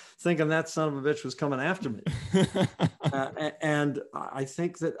time, thinking that son of a bitch was coming after me. And I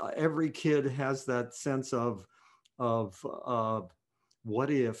think that every kid has that sense of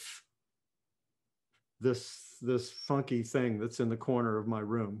what if this funky thing that's in the corner of my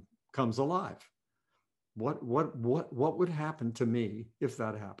room comes alive? What would happen to me if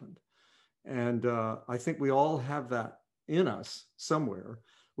that happened? And I think we all have that in us somewhere,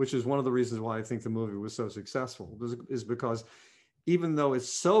 which is one of the reasons why I think the movie was so successful, is because even though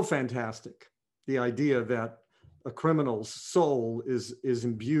it's so fantastic, the idea that a criminal's soul is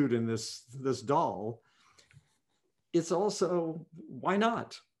imbued in this doll, it's also, why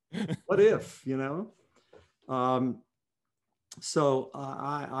not? What if, So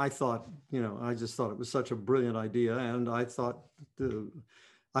I thought, I just thought it was such a brilliant idea. And I thought,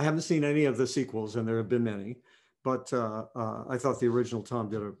 I haven't seen any of the sequels, and there have been many, but I thought the original Tom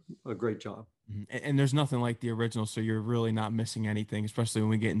did a great job. And there's nothing like the original, so you're really not missing anything, especially when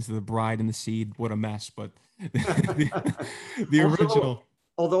we get into The Bride and the Seed. What a mess, but the original.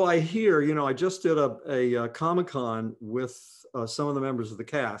 Although I hear, I just did a Comic-Con with some of the members of the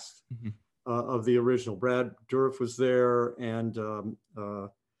cast of the original. Brad Dourif was there, and a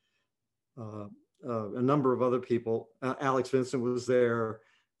number of other people. Alex Vincent was there,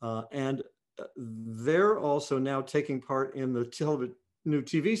 and they're also now taking part in the new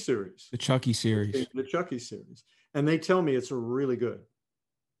TV series, The Chucky series. the Chucky series, and they tell me it's really good.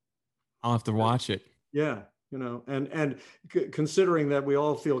 I'll have to watch it. Yeah, and considering that we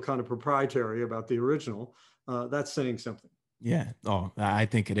all feel kind of proprietary about the original, that's saying something. Yeah. Oh, I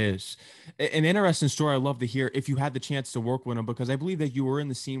think it is. An interesting story. I'd love to hear if you had the chance to work with him, because I believe that you were in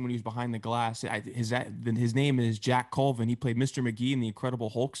the scene when he was behind the glass. His name is Jack Colvin. He played Mr. McGee in the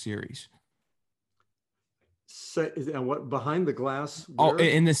Incredible Hulk series. And what behind the glass? Oh, Where?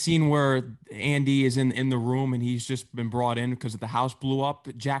 in the scene where Andy is in the room and he's just been brought in because the house blew up.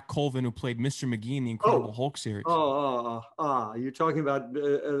 Jack Colvin, who played Mr. McGee in the Incredible Oh, Hulk series. you're talking about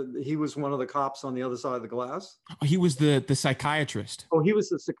he was one of the cops on the other side of the glass. He was the psychiatrist. Oh, he was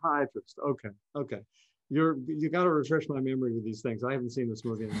the psychiatrist. Okay, okay. You got to refresh my memory with these things. I haven't seen this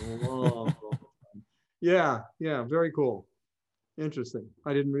movie in a long time. Yeah, yeah, very cool. Interesting.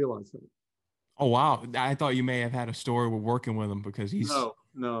 I didn't realize that. Oh wow! I thought you may have had a story with working with him because he's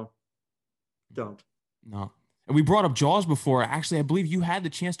No, don't. no. And we brought up Jaws before. Actually, I believe you had the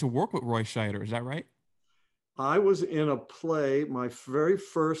chance to work with Roy Scheider. Is that right? I was in a play, my very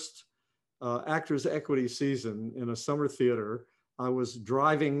first Actors Equity season in a summer theater. I was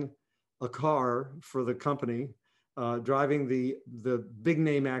driving a car for the company, driving the big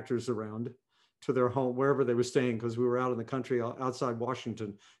name actors around to their home, wherever they were staying, because we were out in the country outside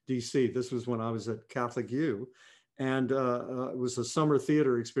Washington, D.C. This was when I was at Catholic U. And it was a summer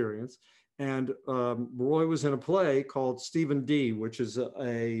theater experience. And Roy was in a play called Stephen D., which is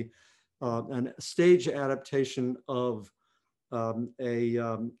a stage adaptation of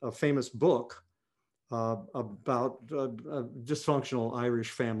a famous book about a dysfunctional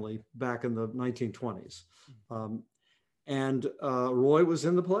Irish family back in the 1920s. And Roy was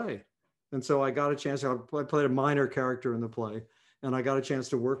in the play. And so I got a chance, I played a minor character in the play, and I got a chance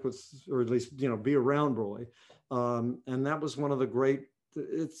to work with, or at least, be around Roy. And that was one of the great,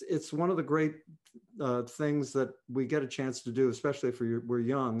 it's one of the great things that we get a chance to do, especially if we're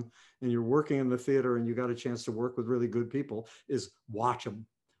young and you're working in the theater and you got a chance to work with really good people, is watch them,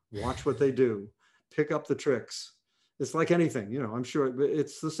 watch what they do, pick up the tricks. It's like anything, I'm sure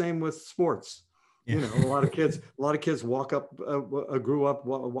it's the same with sports. Yeah. A lot of kids grew up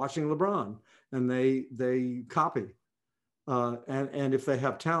watching LeBron, and they copy. And if they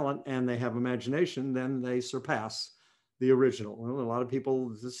have talent and they have imagination, then they surpass the original. Well, a lot of people,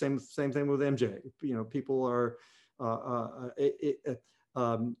 the same thing with MJ. People are,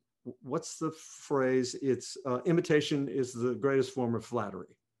 what's the phrase? It's imitation is the greatest form of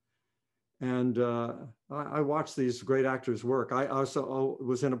flattery. And I watched these great actors work. I also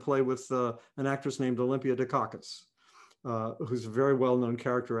was in a play with an actress named Olympia Dukakis, who's a very well-known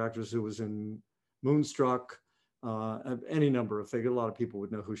character actress who was in Moonstruck, any number of things. A lot of people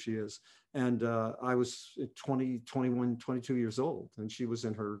would know who she is. And I was 20, 21, 22 years old, and she was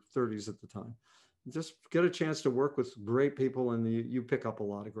in her 30s at the time. Just get a chance to work with great people, and you pick up a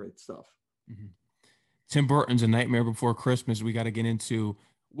lot of great stuff. Mm-hmm. Tim Burton's A Nightmare Before Christmas. We got to get into,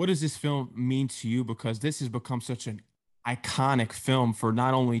 what does this film mean to you? Because this has become such an iconic film for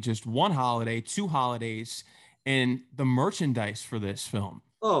not only just one holiday, two holidays, and the merchandise for this film.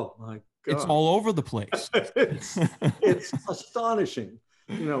 Oh my God. It's all over the place. it's astonishing.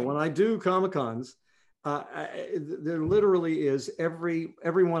 When I do Comic-Cons, there literally is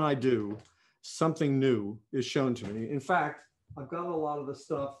everyone I do, something new is shown to me. In fact, I've got a lot of the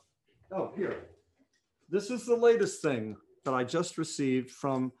stuff. Oh, here. This is the latest thing that I just received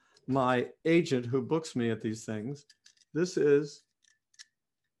from my agent who books me at these things. This is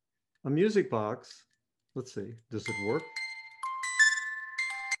a music box. Let's see, does it work?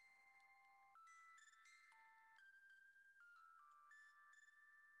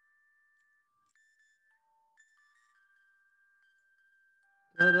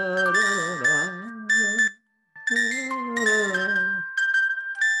 Da, da, da,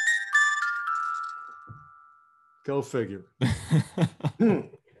 Go figure. An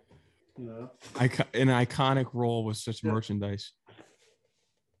iconic role with such merchandise.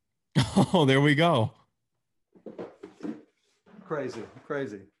 Oh, there we go. Crazy.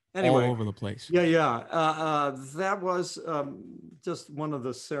 Anyway, all over the place. Yeah. That was just one of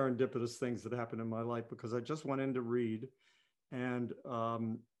the serendipitous things that happened in my life, because I just went in to read, and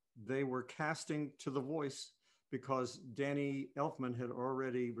they were casting to The Voice because Danny Elfman had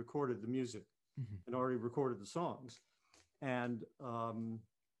already recorded the music and already recorded the songs. And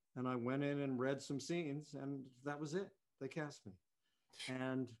I went in and read some scenes, and that was it. They cast me.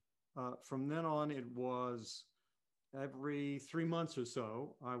 And from then on, it was every 3 months or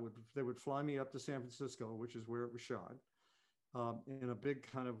so, they would fly me up to San Francisco, which is where it was shot. in a big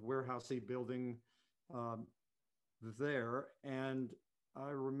kind of warehousey building um, there. And I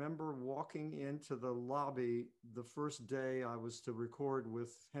remember walking into the lobby the first day I was to record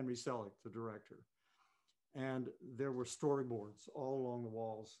with Henry Selick, the director. And there were storyboards all along the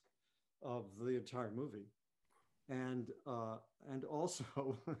walls of the entire movie. And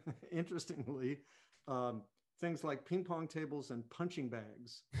also, interestingly, um, things like ping pong tables and punching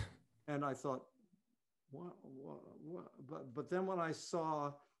bags. And I thought, what? But then when I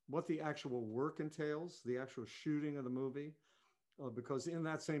saw what the actual work entails, the actual shooting of the movie, because in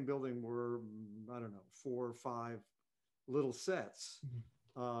that same building were, I don't know, 4 or 5 little sets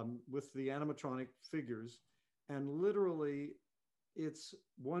with the animatronic figures. And literally, it's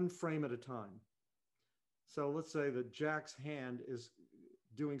one frame at a time. So let's say that Jack's hand is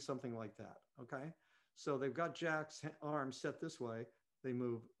doing something like that. Okay. So they've got Jack's arm set this way. They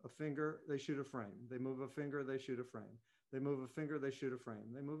move a finger, they shoot a frame. They move a finger, they shoot a frame. They move a finger, they shoot a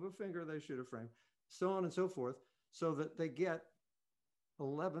frame. They move a finger, they shoot a frame, so on and so forth, so that they get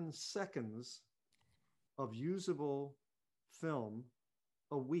 11 seconds of usable film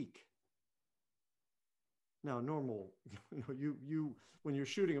a week. Now, normal, you when you're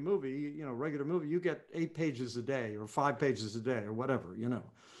shooting a movie, regular movie, you get 8 pages a day or 5 pages a day or whatever,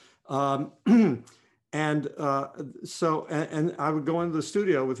 And and I would go into the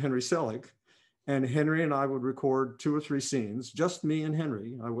studio with Henry Selick, and Henry and I would record 2 or 3 scenes, just me and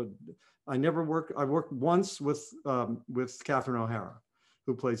Henry. I worked once with Catherine O'Hara,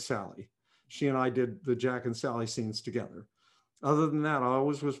 who played Sally. She and I did the Jack and Sally scenes together. Other than that, I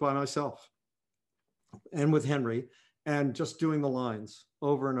always was by myself and with Henry, and just doing the lines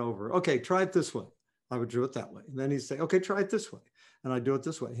over and over. Okay, try it this way. I would do it that way. And then he'd say, okay, try it this way. And I'd do it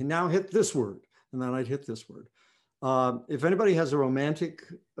this way. And now hit this word. And then I'd hit this word. If anybody has a romantic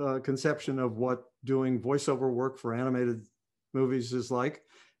conception of what doing voiceover work for animated movies is like,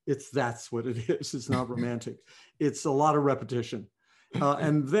 that's what it is. It's not romantic. It's a lot of repetition.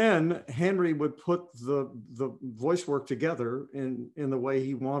 And then Henry would put the voice work together in the way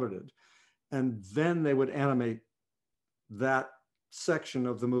he wanted it. And then they would animate that section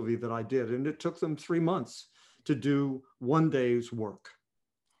of the movie that I did. And it took them 3 months to do one day's work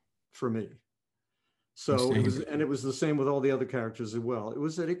for me. So it was the same with all the other characters as well. It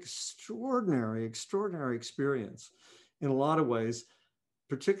was an extraordinary experience in a lot of ways,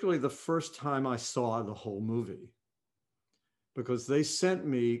 particularly the first time I saw the whole movie, because they sent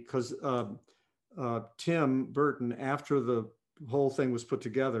me, because Tim Burton, after the whole thing was put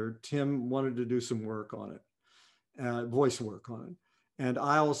together, Tim wanted to do some work on it, voice work on it. And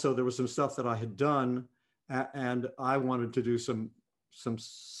there was some stuff that I had done, and I wanted to do some, I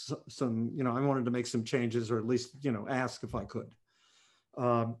wanted to make some changes, or at least, ask if I could.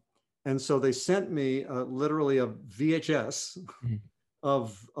 And so they sent me literally a VHS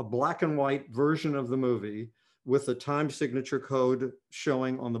of a black and white version of the movie with a time signature code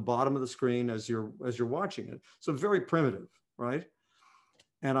showing on the bottom of the screen as you're watching it. So very primitive, right?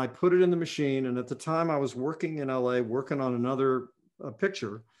 And I put it in the machine. And at the time I was working in LA, working on another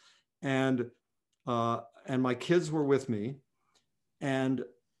picture, and my kids were with me, and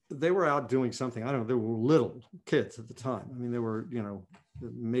they were out doing something. I don't know, they were little kids at the time. I mean, they were,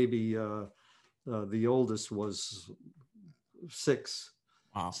 maybe the oldest was 6.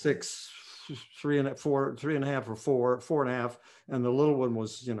 Wow. 6, 3 and 4, 3.5 or 4.5. And the little one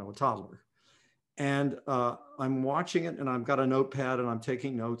was, a toddler. And I'm watching it, and I've got a notepad, and I'm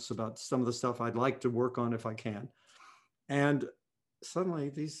taking notes about some of the stuff I'd like to work on if I can. And suddenly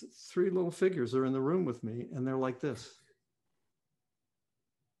these 3 little figures are in the room with me, and they're like this.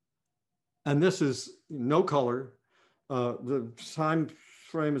 And this is no color. The time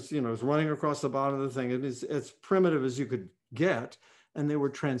frame is, is running across the bottom of the thing. It is as primitive as you could get, and they were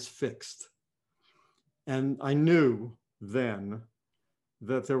transfixed. And I knew then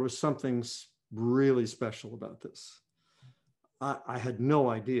that there was something really special about this. I had no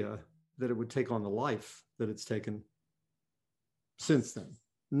idea that it would take on the life that it's taken since then.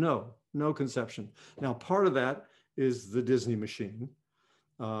 No conception. Now, part of that is the Disney machine.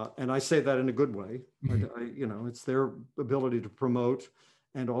 And I say that in a good way. It's their ability to promote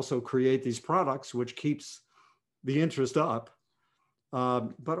and also create these products, which keeps the interest up.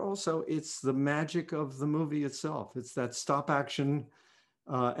 But also it's the magic of the movie itself. It's that stop action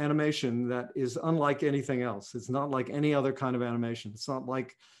animation that is unlike anything else. It's not like any other kind of animation. It's not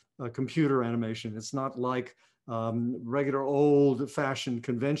like computer animation. It's not like regular old fashioned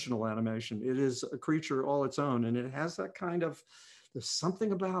conventional animation. It is a creature all its own. And it has that kind of, there's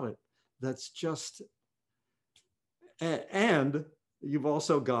something about it that's just, and you've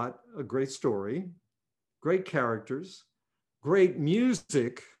also got a great story, great characters, great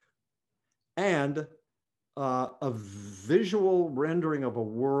music, and a visual rendering of a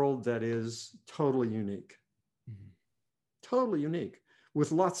world that is totally unique. Mm-hmm. Totally unique,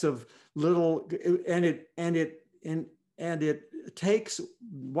 with lots of little, and it takes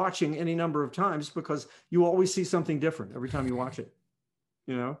watching any number of times, because you always see something different every time you watch it.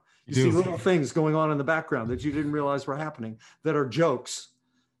 You know, you see little things going on in the background that you didn't realize were happening, that are jokes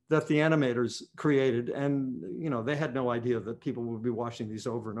that the animators created. And, you know, they had no idea that people would be watching these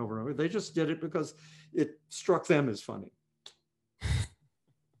over and over and over. They just did it because it struck them as funny.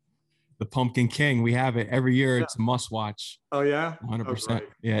 The Pumpkin King, we have it every year. It's a must watch. Oh yeah, 100%.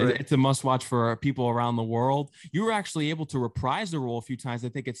 Yeah, great. It's a must watch for people around the world. You were actually able to reprise the role a few times, I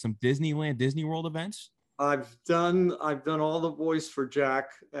think, at some Disney World events. I've done all the voice for Jack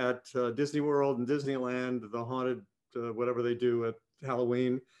at Disney World and Disneyland, the haunted whatever they do at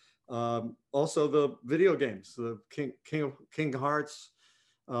Halloween. Also the video games, the King Hearts.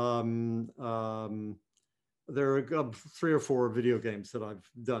 There are 3 or 4 video games that I've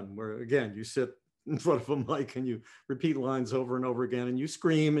done where, again, you sit in front of a mic and you repeat lines over and over again, and you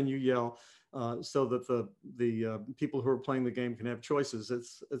scream and you yell, so that the people who are playing the game can have choices.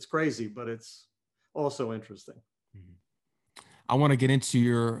 It's crazy, but it's also interesting. I want to get into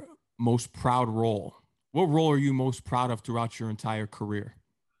your most proud role. What role are you most proud of throughout your entire career?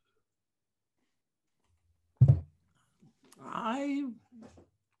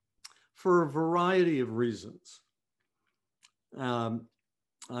 For a variety of reasons, I'm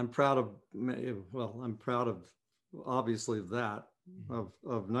proud of, obviously, of that,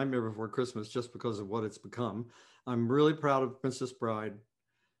 of Nightmare Before Christmas, just because of what it's become. I'm really proud of Princess Bride,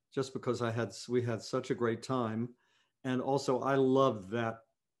 just because we had such a great time. And also I loved that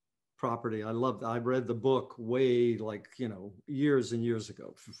property. I read the book way, like, you know, years and years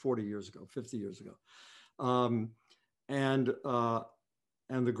ago, 40 years ago, 50 years ago.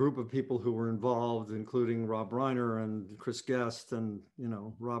 And the group of people who were involved, including Rob Reiner and Chris Guest and, you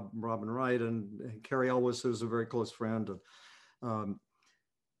know, Robin Wright and Carrie Elwes, who's a very close friend.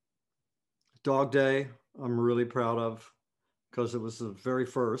 Dog Day, I'm really proud of, because it was the very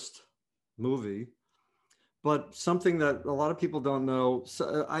first movie. But something that a lot of people don't know,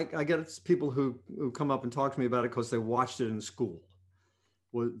 so I get people who come up and talk to me about it because they watched it in school,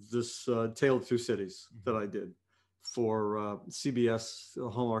 was this Tale of Two Cities that I did for CBS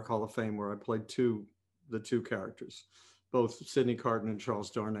Hallmark Hall of Fame, where I played the two characters, both Sidney Carton and Charles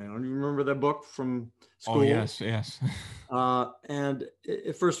Darnay. You remember that book from school? Oh, yes, yes. And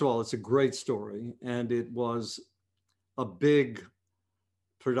first of all, it's a great story, and it was a big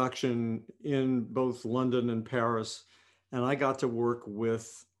production in both London and Paris. And I got to work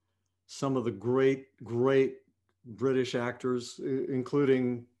with some of the great British actors,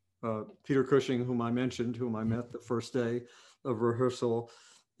 including Peter Cushing, whom I mentioned, whom I met the first day of rehearsal,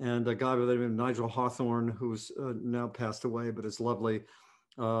 and a guy by the name of Nigel Hawthorne, who's now passed away, but is lovely.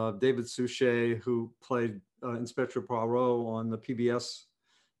 David Suchet, who played Inspector Poirot on the PBS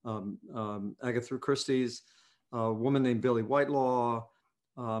Agatha Christie's, a woman named Billy Whitelaw,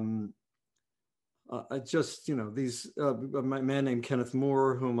 just, you know, these, a man named Kenneth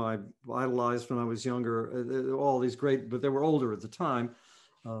Moore, whom I idolized when I was younger, all these great, but they were older at the time.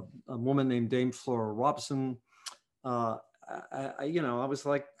 A woman named Dame Flora Robson. You know, I was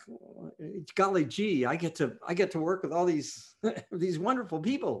like, golly gee, I get to work with all these these wonderful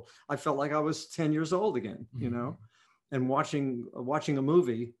people. I felt like I was 10 years old again, you know, and watching a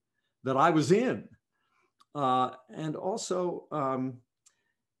movie that I was in. And also,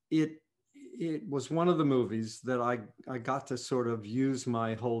 it was one of the movies that I got to sort of use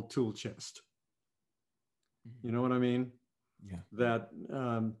my whole tool chest. You know what I mean? Yeah. That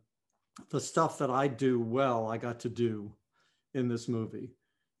the stuff that I do well, I got to do in this movie.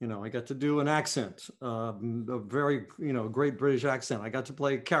 You know, I got to do an accent, a very, you know, great British accent. I got to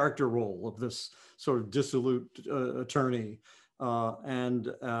play a character role of this sort of dissolute attorney. Those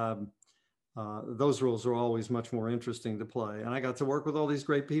roles are always much more interesting to play. And I got to work with all these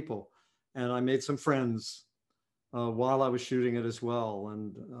great people. And I made some friends while I was shooting it as well.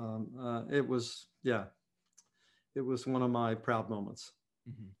 And it was one of my proud moments.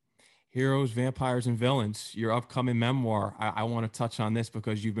 Mm-hmm. Heroes, Vampires, and Villains, your upcoming memoir. I want to touch on this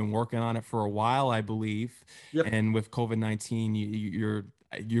because you've been working on it for a while, I believe. Yep. And with COVID-19,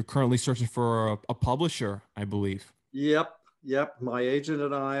 you're currently searching for a publisher, I believe. Yep. My agent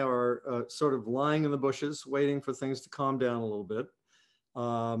and I are sort of lying in the bushes, waiting for things to calm down a little bit.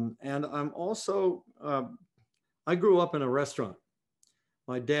 And I'm also, I grew up in a restaurant.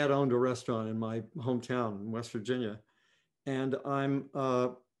 My dad owned a restaurant in my hometown in West Virginia. And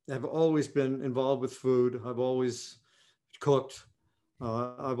I've always been involved with food. I've always cooked.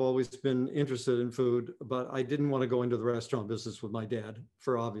 I've always been interested in food, but I didn't want to go into the restaurant business with my dad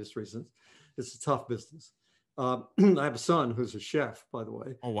for obvious reasons. It's a tough business. I have a son who's a chef, by the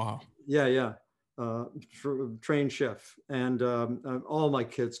way. Oh, wow. Yeah, yeah. Trained chef. And all my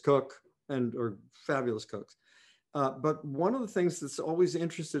kids cook and are fabulous cooks. But one of the things that's always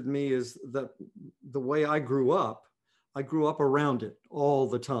interested me is that the way I grew up around it all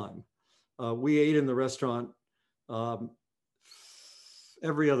the time. We ate in the restaurant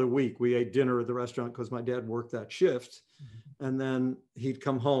every other week. We ate dinner at the restaurant because my dad worked that shift. Mm-hmm. And then he'd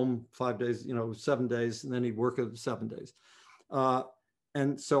come home 5 days, 7 days, and then he'd work 7 days.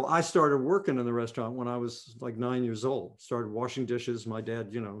 And so I started working in the restaurant when I was like 9 years old, started washing dishes. My dad,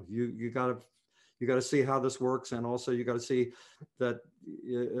 you got to see how this works. And also you got to see that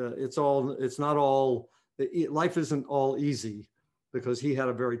life isn't all easy, because he had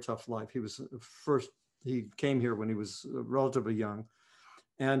a very tough life. He came here when he was relatively young.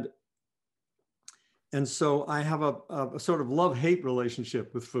 And so I have a sort of love-hate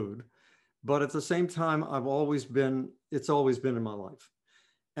relationship with food, but at the same time, it's always been in my life.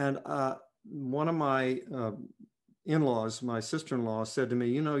 And one of my in-laws, my sister-in-law, said to me,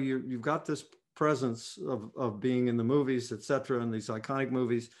 you've got this presence of being in the movies, et cetera, and these iconic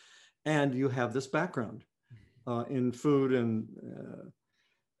movies, and you have this background in food. And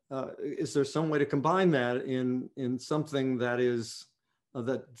is there some way to combine that in something that is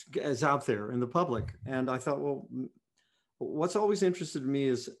out there in the public? And I thought, well, what's always interested me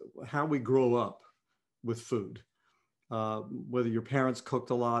is how we grow up with food. Whether your parents cooked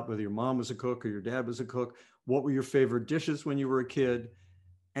a lot, whether your mom was a cook or your dad was a cook, what were your favorite dishes when you were a kid?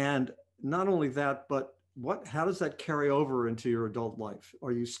 And not only that, but how does that carry over into your adult life?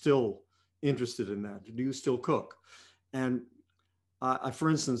 Are you still interested in that? Do you still cook? And for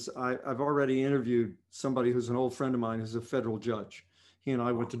instance, I've already interviewed somebody who's an old friend of mine who's a federal judge. He and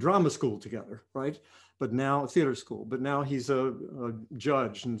I went to drama school together, right? But now theater school, but now he's a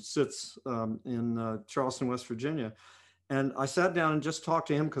judge and sits in Charleston, West Virginia. And I sat down and just talked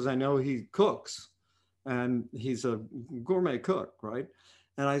to him because I know he cooks and he's a gourmet cook, right?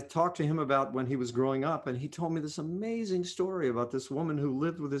 And I talked to him about when he was growing up, and he told me this amazing story about this woman who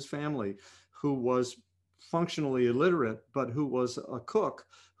lived with his family, who was functionally illiterate, but who was a cook,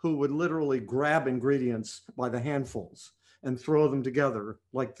 who would literally grab ingredients by the handfuls and throw them together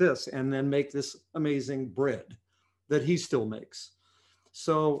like this, and then make this amazing bread that he still makes.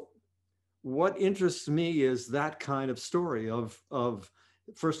 So what interests me is that kind of story of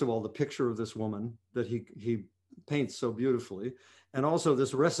first of all, the picture of this woman that he paints so beautifully, and also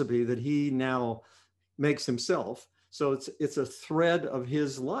this recipe that he now makes himself. So it's a thread of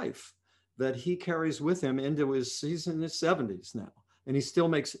his life that he carries with him into he's in his 70s now, and he still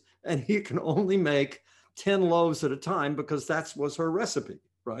makes, and he can only make 10 loaves at a time because that was her recipe,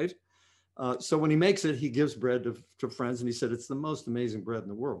 right? So when he makes it, he gives bread to friends, and he said it's the most amazing bread in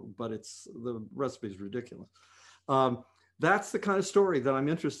the world, but the recipe is ridiculous. That's the kind of story that I'm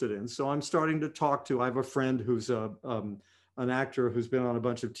interested in. So I'm starting to talk to, I have a friend who's an actor who's been on a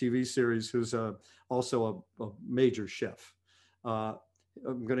bunch of TV series, who's also a major chef. I'm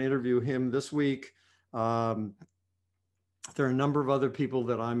going to interview him this week. There are a number of other people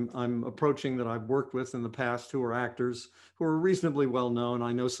that I'm approaching that I've worked with in the past who are actors who are reasonably well known.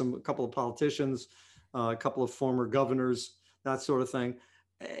 I know a couple of politicians, a couple of former governors, that sort of thing.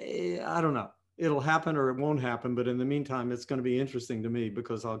 I don't know. It'll happen or it won't happen, but in the meantime, it's going to be interesting to me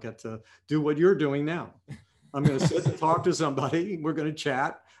because I'll get to do what you're doing now. I'm going to sit and talk to somebody. We're going to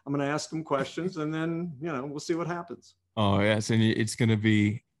chat. I'm going to ask them questions, and then we'll see what happens. Oh yes, and it's going to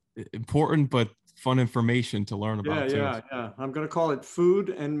be important, but fun information to learn about too. Yeah. I'm going to call it food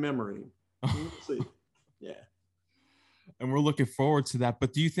and memory. We'll see. Yeah. And we're looking forward to that.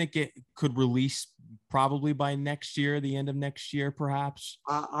 But do you think it could release probably by next year, the end of next year, perhaps?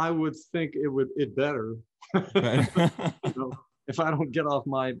 I would think it better. If I don't get off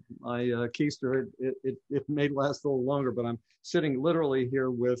my keister, it may last a little longer, but I'm sitting literally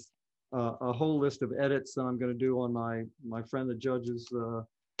here with a whole list of edits that I'm going to do on my friend the judge's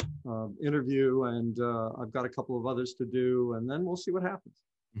interview, and I've got a couple of others to do, and then we'll see what happens.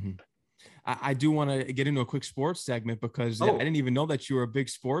 Mm-hmm. I do want to get into a quick sports segment because I didn't even know that you were a big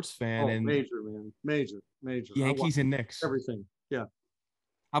sports fan. And major, man, major. Yankees and Knicks. Everything, yeah.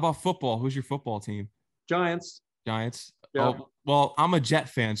 How about football? Who's your football team? Giants. Yeah. Oh, well, I'm a Jet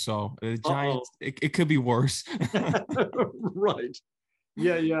fan, so the Giants, it could be worse. Right.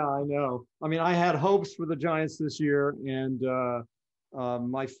 Yeah, I know. I mean, I had hopes for the Giants this year, and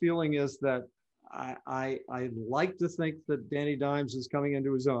my feeling is that I like to think that Danny Dimes is coming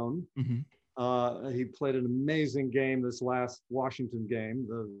into his own. Mm-hmm. He played an amazing game this last Washington game,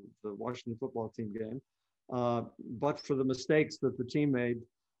 the Washington football team game. But for the mistakes that the team made,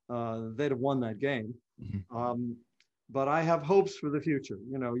 they'd have won that game. But I have hopes for the future.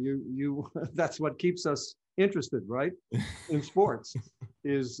 You know, you that's what keeps us interested, right? In sports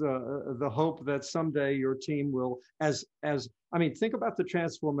is the hope that someday your team will, I mean, think about the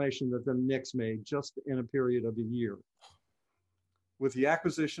transformation that the Knicks made just in a period of a year with the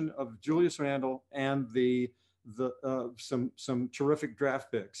acquisition of Julius Randle and some terrific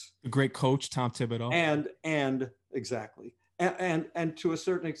draft picks. A great coach, Tom Thibodeau. And exactly. And to a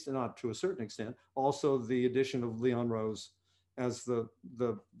certain extent, not to a certain extent, also the addition of Leon Rose as the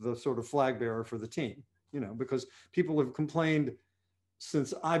sort of flag bearer for the team, you know, because people have complained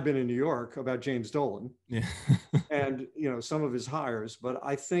since I've been in New York about James Dolan and, you know, some of his hires, but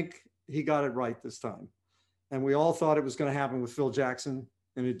I think he got it right this time. And we all thought it was going to happen with Phil Jackson,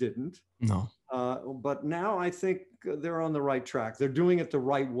 and it didn't. No. But now I think they're on the right track. They're doing it the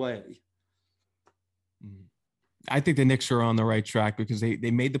right way. I think the Knicks are on the right track because they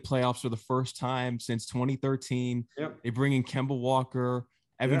made the playoffs for the first time since 2013. Yep. They bring in Kemba Walker,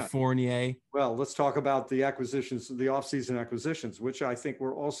 Evan Fournier. Well, let's talk about the acquisitions, the offseason acquisitions, which I think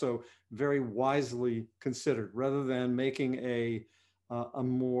were also very wisely considered, rather than making a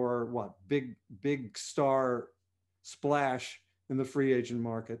more big star splash in the free agent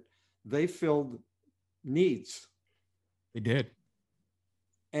market. They filled needs. They did.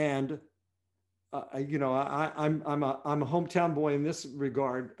 And you know, I'm a hometown boy in this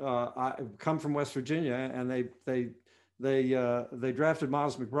regard. I come from West Virginia, and they drafted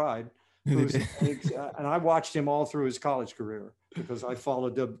Miles McBride, and I watched him all through his college career because I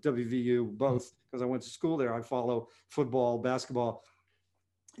followed WVU both because I went to school there. I follow football, basketball,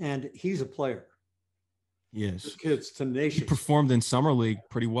 and he's a player. Yes, this kid's tenacious. He performed in summer league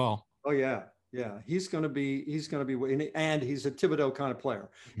pretty well. Oh yeah. Yeah, he's going to be, and he's a Thibodeau kind of player.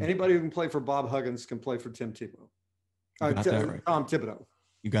 Anybody who can play for Bob Huggins can play for Tim Tebow. Tom Thibodeau.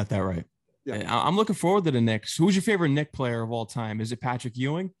 You got that right. Yeah. I'm looking forward to the Knicks. Who's your favorite Knick player of all time? Is it Patrick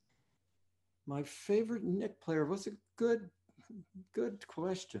Ewing? My favorite Knick player was a good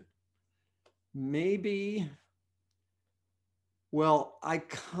question. Maybe. Well, I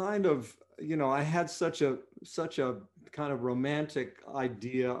kind of, you know, I had such a kind of romantic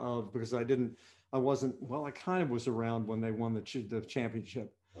idea of, because I kind of was around when they won the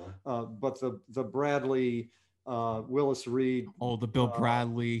championship, but the Bradley, Willis Reed. Oh, the Bill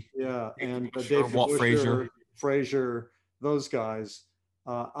Bradley. Yeah, and Dave Walt Frazier, those guys.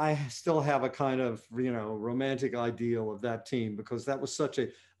 I still have a kind of, you know, romantic ideal of that team because that was such a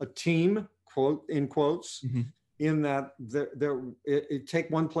team, quote in quotes, in that it take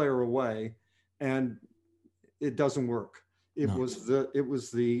one player away and it doesn't work. It was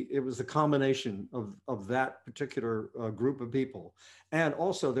the combination of that particular group of people. And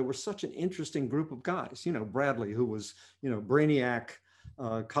also there was such an interesting group of guys, you know, Bradley, who was, you know, brainiac,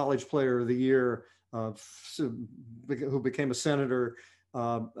 college player of the year, who became a senator,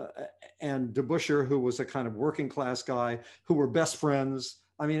 and DeBusschere, who was a kind of working class guy, who were best friends.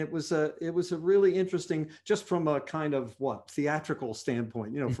 I mean, it was a really interesting, just from a kind of theatrical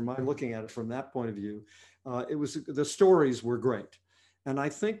standpoint, you know, from my looking at it from that point of view. The stories were great. And I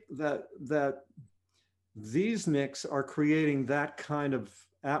think that these Knicks are creating that kind of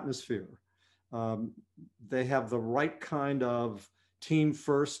atmosphere. They have the right kind of team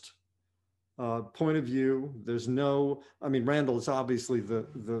first point of view. There's Randall is obviously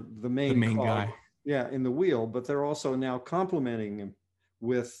the main guy. Yeah, in the wheel, but they're also now complementing him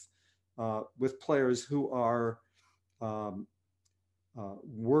with players who are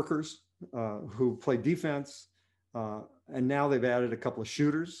workers, who play defense, and now they've added a couple of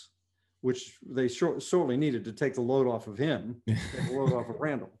shooters, which they sorely needed to take the load off of him, take the load off of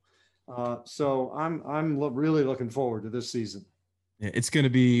Randall. So I'm really looking forward to this season. It's going to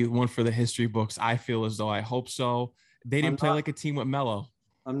be one for the history books. I feel as though, I hope so. They didn't play like a team with Melo.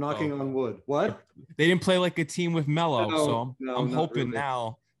 I'm knocking on wood. What? They didn't play like a team with Melo. I'm hoping really.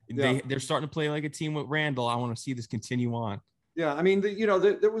 Now they're starting to play like a team with Randall. I want to see this continue on. Yeah, I mean,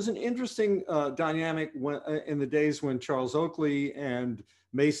 there was an interesting dynamic in the days when Charles Oakley and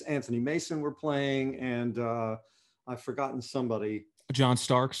Anthony Mason were playing, and I've forgotten somebody. John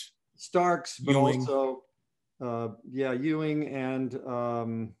Starks, but Ewing. Also, Ewing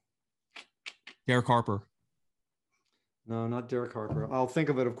and Derek Harper. No, not Derek Harper. I'll think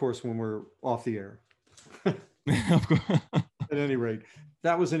of it, of course, when we're off the air. At any rate,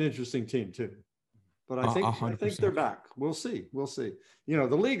 that was an interesting team too. But I think they're back. We'll see. You know,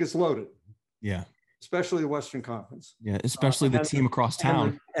 the league is loaded. Yeah. especially the Western Conference. Yeah, especially the team across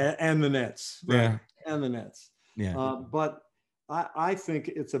town. And the Nets. Right? Yeah. And the Nets. Yeah. But I think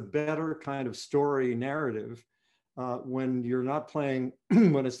it's a better kind of story narrative when you're not playing,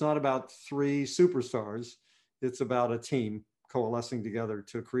 when it's not about three superstars, it's about a team coalescing together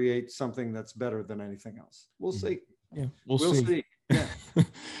to create something that's better than anything else. We'll see. Yeah, we'll see. Yeah.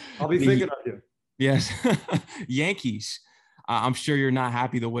 I'll be thinking of you. Yes. Yankees. I'm sure you're not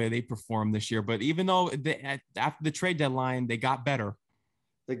happy the way they performed this year, but even though after the trade deadline, they got better.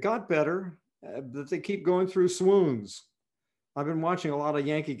 They got better, but they keep going through swoons. I've been watching a lot of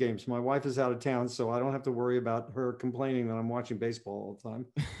Yankee games. My wife is out of town, so I don't have to worry about her complaining that I'm watching baseball all the time.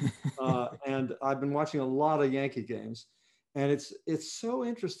 And I've been watching a lot of Yankee games, and it's so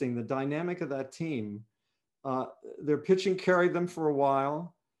interesting, the dynamic of that team. Their pitching carried them for a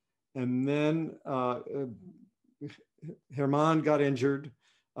while, and then Herman got injured.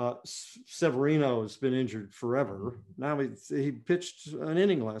 Severino's been injured forever. Now he pitched an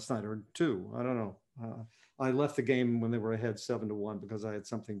inning last night or two. I don't know. I left the game when they were ahead 7-1 because I had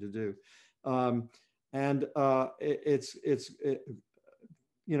something to do.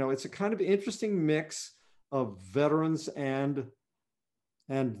 It's a kind of interesting mix of veterans and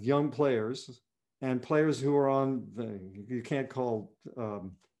young players, and players who are on you can't call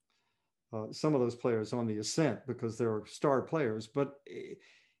some of those players on the ascent because they're star players, but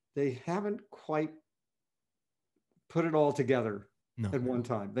they haven't quite put it all together at one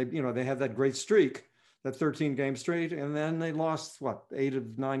time. They had that great streak, that 13-game streak, and then they lost 8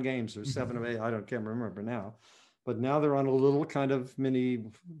 of 9 games or 7 of 8. Can't remember now, but now they're on a little kind of mini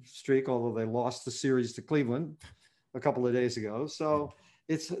streak, although they lost the series to Cleveland a couple of days ago. So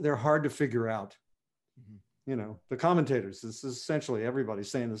they're hard to figure out. The commentators, this is essentially everybody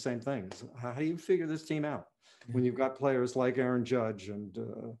saying the same thing. How do you figure this team out when you've got players like Aaron Judge and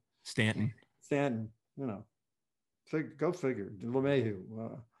Stanton, go figure.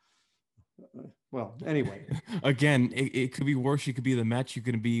 LeMahieu. Well, anyway. Again, it could be worse. You could be the Mets. You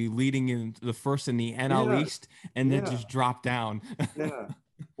could be leading in the first in the NL East and then just drop down. Yeah.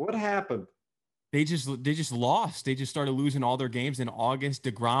 What happened? They just lost. They just started losing all their games in August.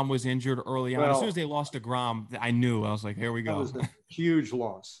 DeGrom was injured early on. As soon as they lost DeGrom, I knew. I was like, here we go. That was a huge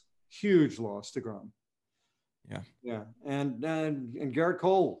loss. Huge loss to DeGrom. Yeah. Yeah. And Garrett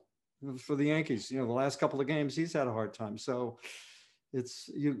Cole for the Yankees, the last couple of games, he's had a hard time. So it's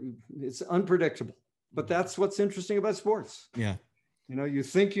unpredictable. But that's what's interesting about sports. Yeah. You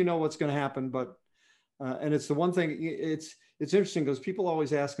think you know what's going to happen, but and it's the one thing, it's interesting because people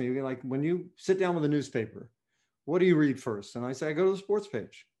always ask me, like, when you sit down with a newspaper, what do you read first? And I say, I go to the sports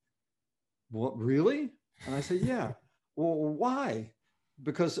page. What, really? And I say, yeah. Well, why?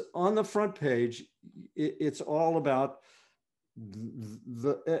 Because on the front page, it's all about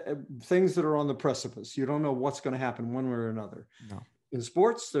the things that are on the precipice. You don't know what's going to happen one way or another. No. In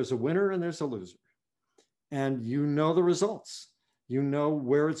sports, there's a winner and there's a loser. And the results.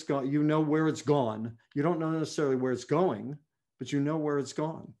 Where it's gone. Where it's gone. You don't know necessarily where it's going, but where it's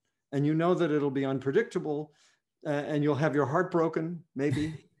gone. And that it'll be unpredictable and you'll have your heart broken,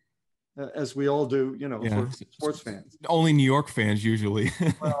 maybe, as we all do, for sports fans. Only New York fans usually.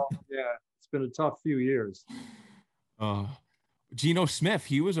 Well, yeah, it's been a tough few years. Geno Smith,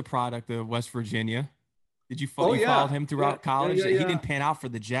 he was a product of West Virginia. Did you follow him throughout college? Yeah. He didn't pan out for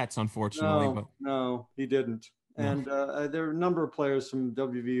the Jets, unfortunately. No, he didn't. And there are a number of players from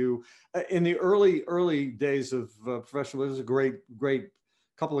WVU in the early days of professional. There was a great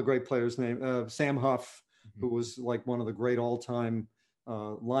couple of great players named Sam Huff, who was like one of the great all-time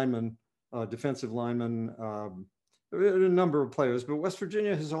linemen, defensive linemen. A number of players, but West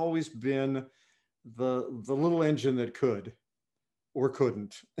Virginia has always been the little engine that could or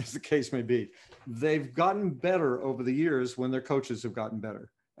couldn't, as the case may be. They've gotten better over the years when their coaches have gotten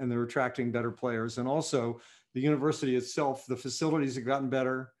better and they're attracting better players, and also the university itself, the facilities have gotten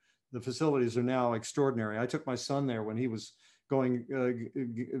better. The facilities are now extraordinary. I took my son there when he was going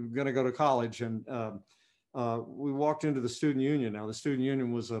to go to college, and we walked into the student union. Now the student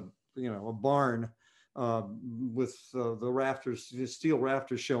union was a barn with the rafters, steel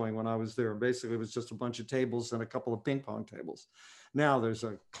rafters showing when I was there. Basically, it was just a bunch of tables and a couple of ping pong tables. Now there's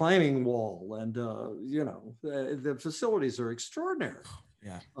a climbing wall, and the facilities are extraordinary.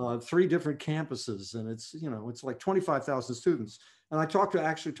 Yeah. 3 different campuses, and it's like 25,000 students. And I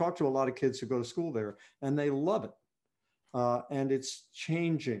actually talked to a lot of kids who go to school there, and they love it. And it's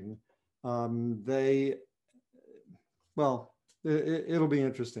changing. It'll be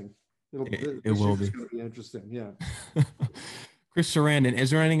interesting. It will be. It's going to be interesting. Yeah. Chris Sarandon, is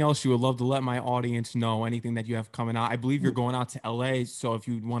there anything else you would love to let my audience know? Anything that you have coming out? I believe you're going out to LA. So if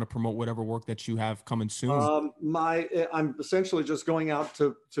you want to promote whatever work that you have coming soon. I'm essentially just going out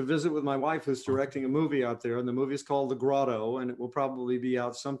to visit with my wife, who's directing a movie out there, and the movie is called The Grotto, and it will probably be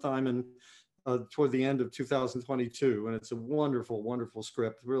out sometime in toward the end of 2022, and it's a wonderful, wonderful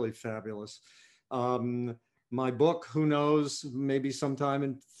script, really fabulous. My book, who knows, maybe sometime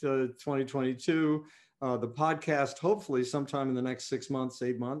in 2022. The podcast, hopefully sometime in the next 6 months,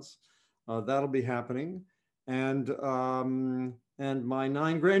 8 months, that'll be happening, and my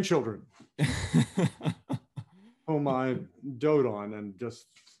 9 grandchildren, whom I dote on and just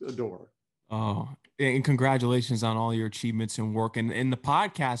adore. Oh, and congratulations on all your achievements and work. And in the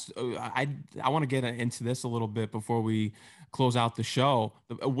podcast, I want to get into this a little bit before we close out the show.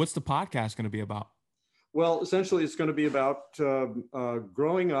 What's the podcast going to be about? Well, essentially, it's going to be about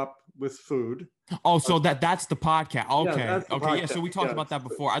growing up with food. Oh, so that's the podcast. Okay. Yeah, that's the okay. podcast. Yeah. So we talked about that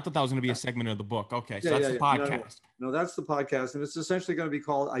before. I thought that was going to be a segment of the book. Okay. So that's the podcast. No, that's the podcast. And it's essentially going to be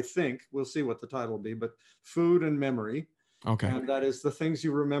called, I think, we'll see what the title will be, but Food and Memory. Okay. And that is the things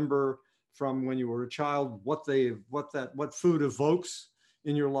you remember from when you were a child, what food evokes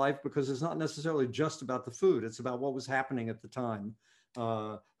in your life, because it's not necessarily just about the food. It's about what was happening at the time.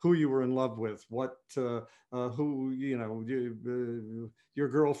 Who you were in love with, who, your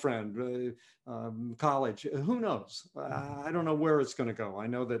girlfriend, college, who knows? I don't know where it's going to go. I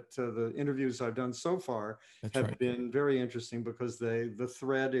know that the interviews I've done so far have been very interesting because the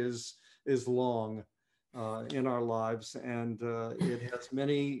thread is long in our lives, and it has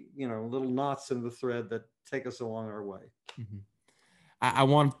many, little knots in the thread that take us along our way. Mm-hmm. I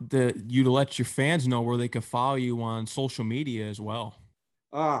want you to let your fans know where they can follow you on social media as well.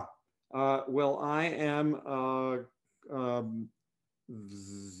 Well, I am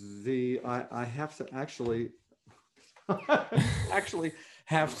I have to actually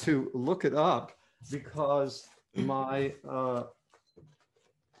have to look it up because I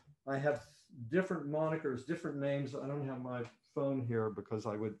have different monikers, different names. I don't have my phone here because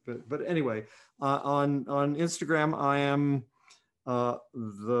I would, but anyway, on Instagram, I am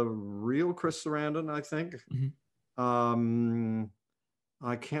the real Chris Sarandon, I think. Mm-hmm.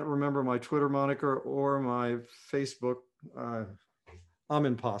 I can't remember my Twitter moniker or my Facebook. I'm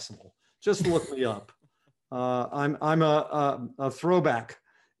impossible. Just look me up. I'm a throwback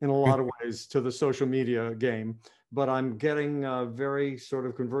in a lot of ways to the social media game, but I'm getting very sort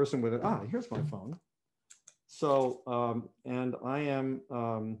of conversant with it. Here's my phone. So, and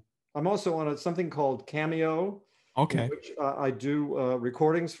I'm also on something called Cameo. Okay. Which I do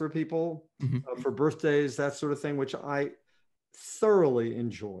recordings for people, mm-hmm. For birthdays, that sort of thing, which I thoroughly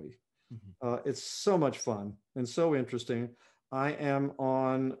enjoy. Mm-hmm. It's so much fun and so interesting. I am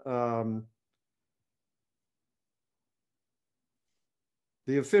on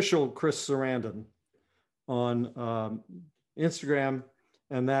the official Chris Sarandon on Instagram,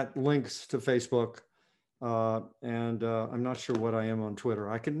 and that links to Facebook. And I'm not sure what I am on Twitter.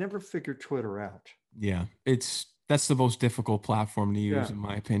 I can never figure Twitter out. Yeah, that's the most difficult platform to use, in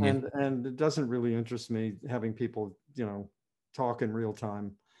my opinion. And it doesn't really interest me having people, talk in real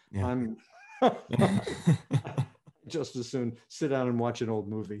time. Yeah. I'm just as soon sit down and watch an old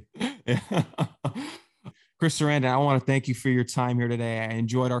movie. Yeah. Chris Sarandon, I want to thank you for your time here today. I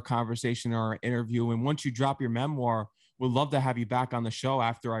enjoyed our conversation, our interview. And once you drop your memoir, we'd love to have you back on the show.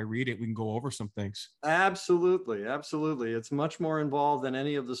 After I read it, we can go over some things. Absolutely. Absolutely. It's much more involved than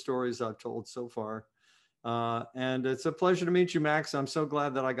any of the stories I've told so far. And it's a pleasure to meet you, Max. I'm so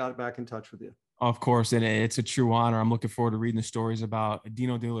glad that I got back in touch with you. Of course, and it's a true honor. I'm looking forward to reading the stories about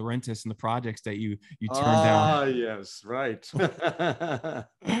Dino De Laurentiis and the projects that you turned down. Yes, right. All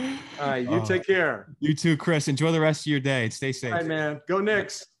right, you take care. You too, Chris. Enjoy the rest of your day. Stay safe. All right, man. Go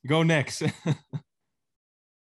Knicks. Go Knicks.